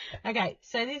 Okay,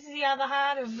 so this is the other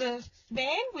heart of the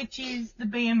van, which is the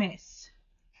BMS.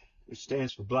 Which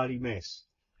stands for bloody mess.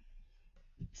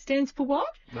 Stands for what?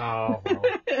 No.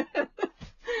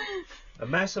 A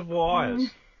mass of wires.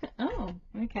 Oh,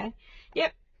 okay.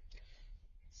 Yep.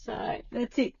 So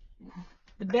that's it.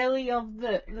 The belly of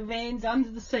the van's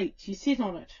under the seats. You sit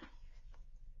on it.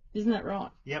 Isn't that right?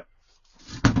 Yep.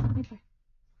 Okay.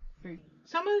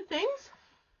 Some of the things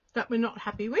that we're not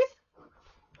happy with,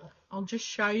 I'll just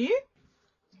show you.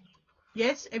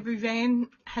 Yes, every van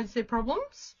has their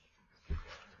problems.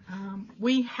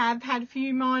 We have had a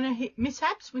few minor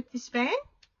mishaps with this van,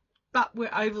 but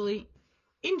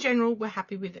in general, we're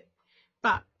happy with it.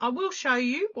 But I will show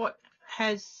you what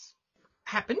has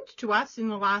happened to us in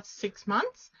the last 6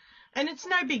 months, and it's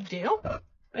no big deal.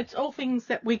 It's all things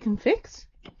that we can fix.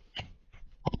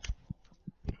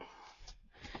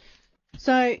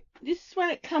 So this is when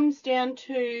it comes down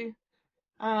to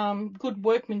good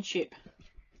workmanship.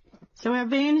 So our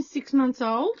van is 6 months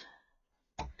old,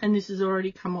 and this has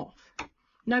already come off.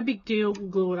 No big deal, we'll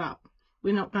glue it up.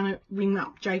 We're not going to ring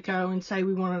up Jayco and say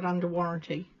we want it under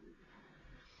warranty.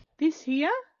 This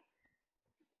here,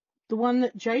 the one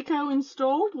that Jayco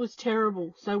installed, was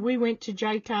terrible. So we went to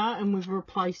Jayco and we've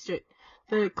replaced it.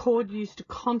 The cord used to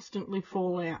constantly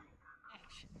fall out.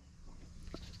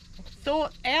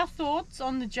 Our thoughts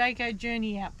on the Jayco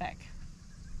Journey Outback.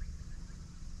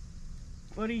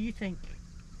 What do you think?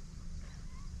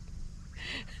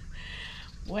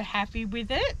 We're happy with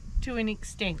it to an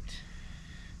extent.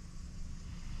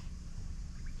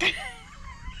 You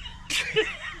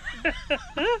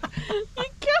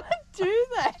can't do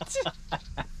that.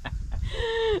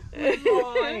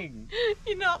 You're lying.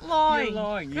 You're not lying. You're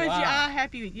lying. Because you are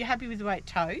happy with. You're happy with the way it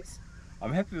tows.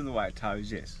 I'm happy with the way it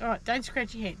tows, yes. All right, don't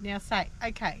scratch your head. Now say,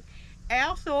 okay,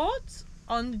 our thoughts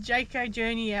on the Jayco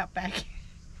Journey Outback.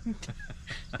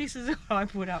 This is what I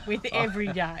put up with every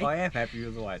day. I am happy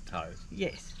with the way it tows.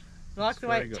 Yes. Like the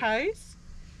way it tows.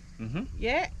 Mm-hmm.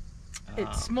 Yeah.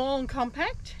 It's small and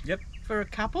compact. Yep. For a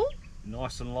couple.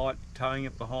 Nice and light, towing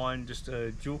it behind just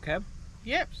a dual cab.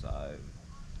 Yep. So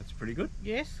that's pretty good.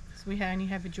 Yes, because we only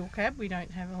have a dual cab. We don't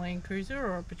have a Land Cruiser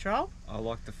or a Patrol. I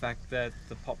like the fact that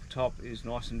the pop top is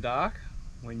nice and dark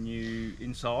when you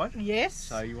inside. Yes.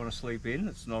 So you want to sleep in.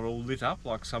 It's not all lit up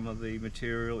like some of the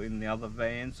material in the other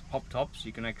vans. Pop tops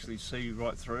you can actually see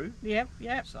right through. Yep,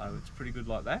 yep. So it's pretty good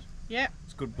like that. Yep.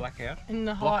 It's good blackout. And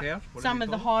the blackout, some of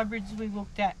the hybrids we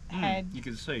looked at had you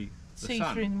can see the see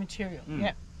sun through the material.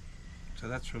 Yep. So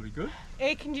that's really good.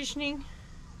 Air conditioning.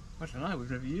 I don't know,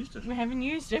 we've never used it. We haven't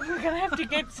used it. We're going to have to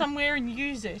get somewhere and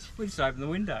use it. We just open the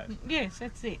window. Yes,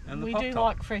 that's it. And we the do pop top.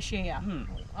 like fresh air.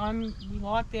 We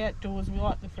like the outdoors. We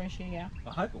like the fresh air. I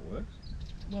hope it works.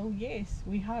 Well, yes,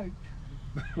 we hope.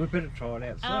 We better try it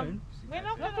out soon. We're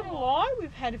not going to lie.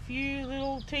 We've had a few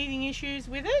little teething issues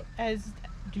with it, as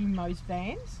do most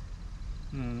vans.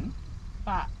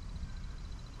 But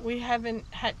we haven't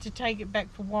had to take it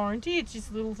back for warranty. It's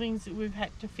just little things that we've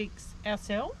had to fix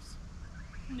ourselves.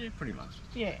 Yeah, pretty much.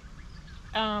 Yeah.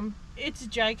 It's a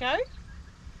Jayco.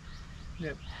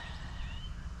 Yep.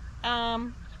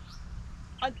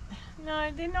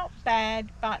 No, they're not bad,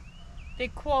 but their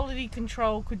quality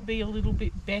control could be a little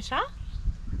bit better.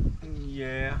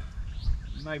 Yeah,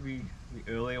 maybe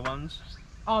the earlier ones.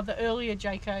 Oh, the earlier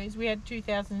Jaycos, we had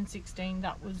 2016,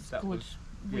 that was good.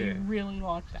 We really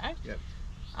liked that. Yep.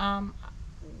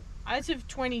 As of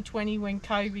 2020, when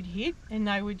COVID hit and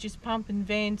they were just pumping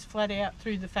vans flat out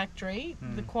through the factory,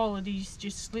 the quality's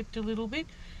just slipped a little bit.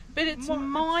 But it's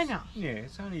minor.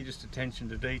 It's only just attention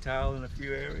to detail in a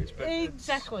few areas. But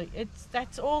exactly,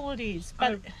 that's all it is.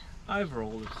 But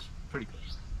overall, it's pretty good.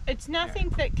 It's nothing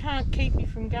that can't keep you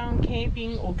from going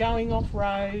camping or going off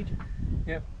road.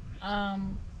 Yep.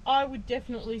 I would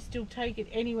definitely still take it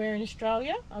anywhere in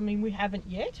Australia. I mean, we haven't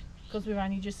yet because we've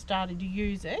only just started to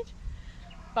use it.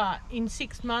 But in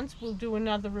 6 months, we'll do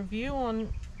another review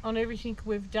on everything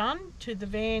we've done to the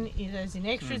van, as in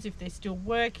extras, if they're still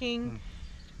working.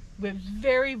 We're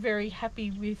very, very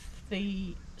happy with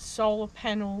the solar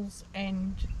panels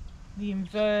and the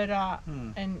inverter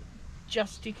and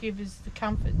just to give us the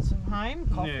comforts of home,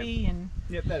 coffee and...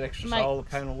 Yep, that extra solar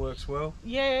panel works well.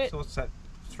 Yeah. So what's that,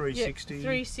 360? Yep,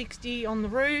 360 on the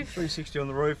roof. 360 on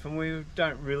the roof, and we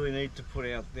don't really need to put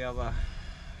out the other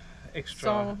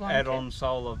extra add-on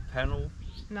solar panel.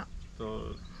 No.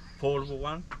 The portable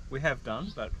one. We have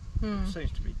done, but it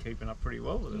seems to be keeping up pretty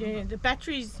well with it. Yeah, the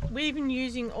batteries, we're even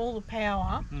using all the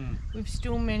power. We've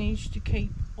still managed to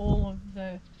keep all of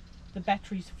the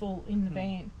batteries full in the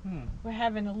van. We're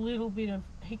having a little bit of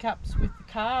hiccups with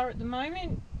the car at the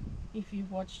moment. If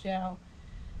you've watched our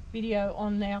video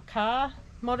on our car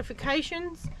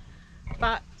modifications,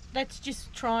 but that's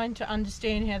just trying to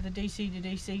understand how the DC to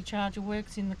DC charger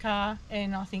works in the car,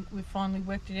 and I think we've finally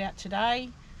worked it out today.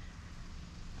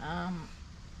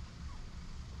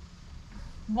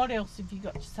 What else have you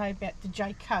got to say about the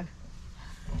Jayco?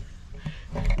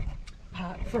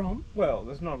 Apart from... Well,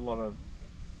 there's not a lot of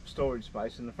storage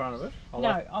space in the front of it.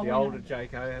 The older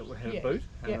Jayco had a boot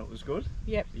and it was good.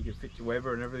 Yep. You could fit your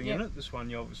Weber and everything in it. This one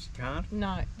you obviously can't.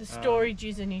 No, the storage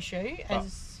is an issue.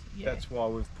 That's why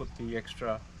we've put the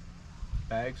extra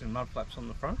bags and mud flaps on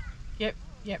the front. Yep.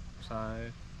 So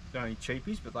they're only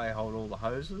cheapies, but they hold all the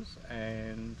hoses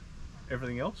and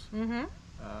everything else,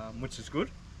 which is good.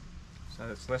 So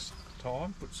it's less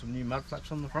time. Put some new mud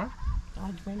flaps on the front.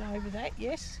 I went over that,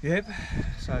 yes. Yep.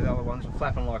 So the other ones are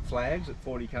flapping like flags at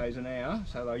 40 k's an hour,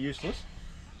 so they're useless.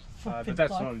 But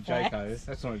that's not a Jayco.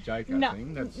 That's not a Jayco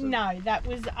thing. No, that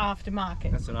was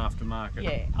aftermarket. That's an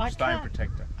aftermarket. Stone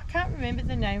protector. I can't remember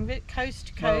the name of it. Coast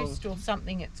to Coast or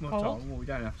something. It's called. Well, we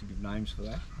don't have to give names for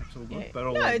that. That's all good. Yeah.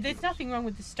 But no, there's nothing wrong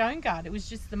with the stone guard. It was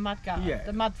just the mud guard. Yeah.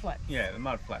 The mud flaps. Yeah, the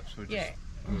mud flaps were just.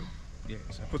 Yeah.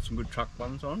 So put some good truck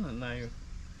ones on, and they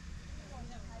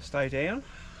stay down.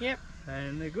 Yep.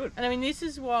 And they're good. And I mean, this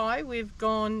is why we've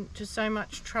gone to so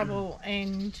much trouble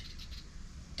and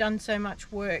done so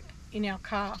much work in our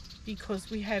car,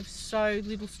 because we have so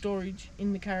little storage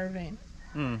in the caravan.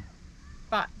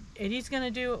 But it is going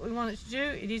to do what we want it to do.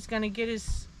 It is going to get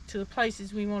us to the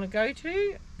places we want to go to.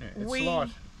 Yeah,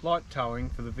 it's light towing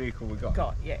for the vehicle we got.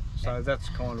 So that's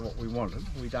kind of what we wanted.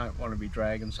 We don't want to be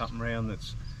dragging something around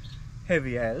that's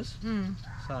heavy as.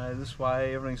 So this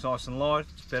way everything's nice and light.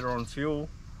 It's better on fuel.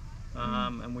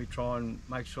 And we try and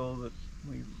make sure that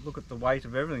we look at the weight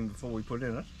of everything before we put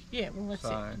in it. Yeah, well, that's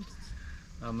it.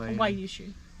 I mean, a weight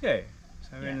issue. Yeah.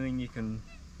 So anything you can,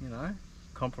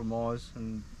 compromise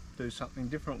and do something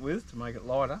different with to make it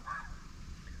lighter.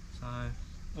 So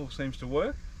all seems to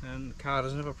work, and the car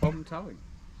doesn't have a problem towing.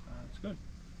 So it's good.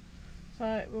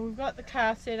 So we've got the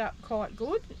car set up quite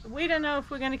good. We don't know if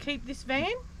we're going to keep this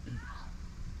van.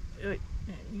 You're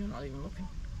not even looking.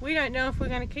 We don't know if we're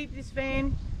going to keep this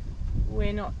van.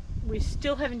 We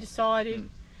still haven't decided.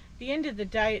 At the end of the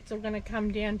day, it's all going to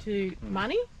come down to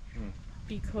money,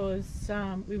 because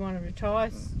we want to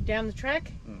retire down the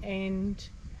track, and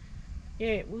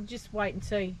we'll just wait and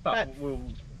see. But we'll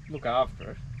look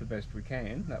after it the best we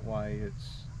can. That way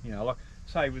it's, like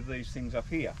say with these things up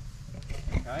here,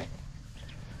 okay?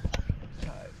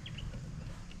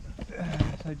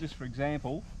 So just for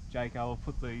example, Jayco will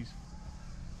put these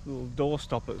little door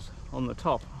stoppers on the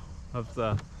top of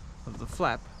the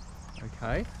flap,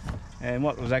 okay? And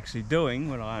what it was actually doing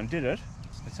when I undid it,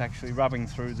 it's actually rubbing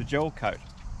through the gel coat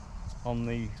on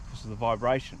because of the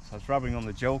vibration. So it's rubbing on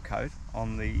the gel coat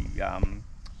on the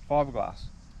fiberglass,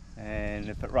 and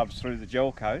if it rubs through the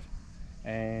gel coat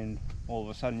and all of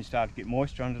a sudden you start to get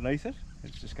moisture underneath it,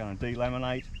 it's just going to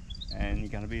delaminate and you're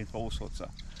going to be into all sorts of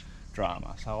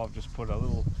drama. So I've just put a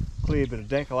little clear bit of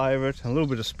decal over it, a little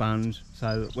bit of sponge,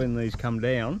 so that when these come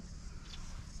down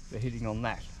they're hitting on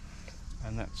that.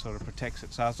 and that sort of protects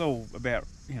it. So it's all about,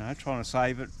 you know, trying to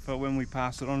save it for when we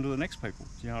pass it on to the next people.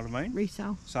 Do you know what I mean?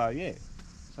 Resale. So yeah,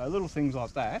 so little things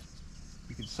like that,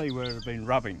 you could see where it had been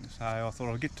rubbing. So I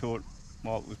thought I'd get to it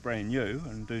while it was brand new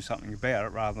and do something about it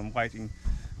rather than waiting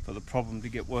for the problem to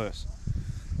get worse.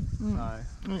 So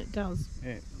It does.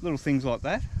 yeah, little things like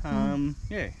that.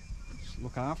 Yeah, just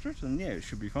look after it, and yeah, it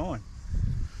should be fine.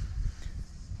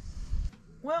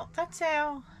 Well, that's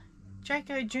our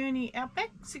Jayco Journey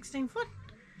Outback 16 foot.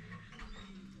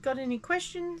 Got any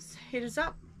questions, hit us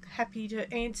up. Happy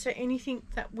to answer anything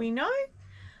that we know.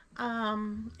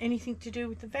 Anything to do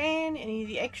with the van, any of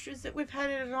the extras that we've had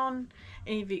it on,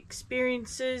 any of the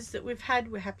experiences that we've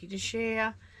had, we're happy to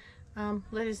share.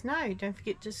 Let us know. Don't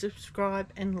forget to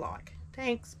subscribe and like.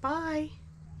 Thanks. Bye.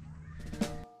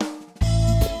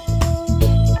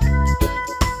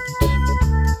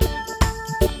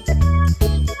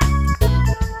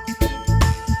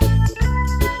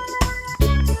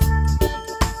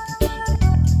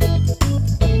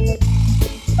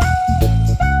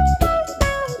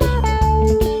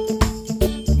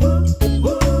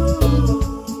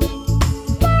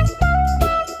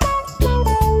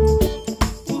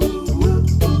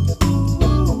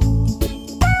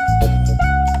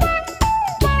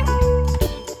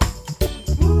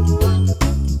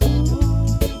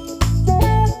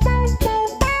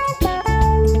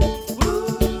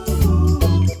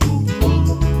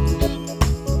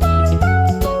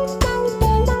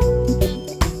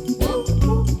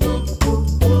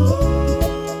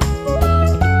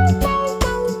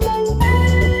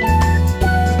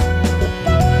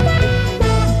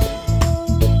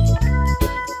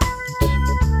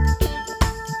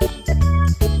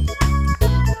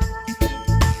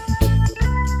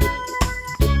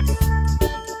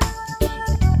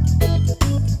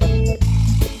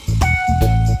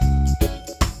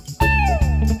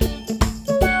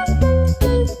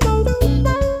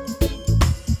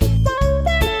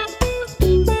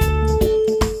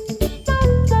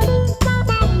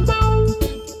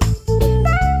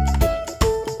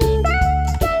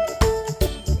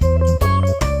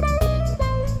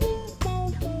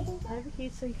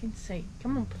 So you can see.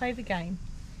 Come on, play the game.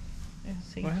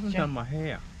 See, I haven't done my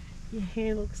hair. Your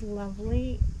hair looks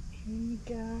lovely. Here you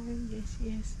go. Yes,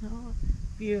 yes, no.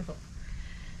 Beautiful.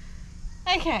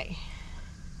 Okay.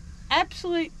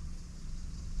 Absolute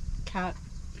cut.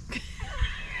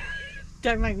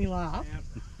 Don't make me laugh.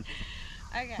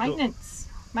 Okay. Maintenance.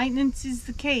 Maintenance is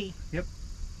the key. Yep.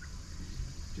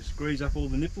 Just grease up all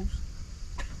the nipples.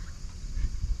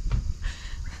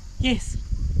 Yes.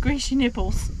 Grease your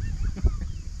nipples.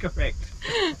 Correct.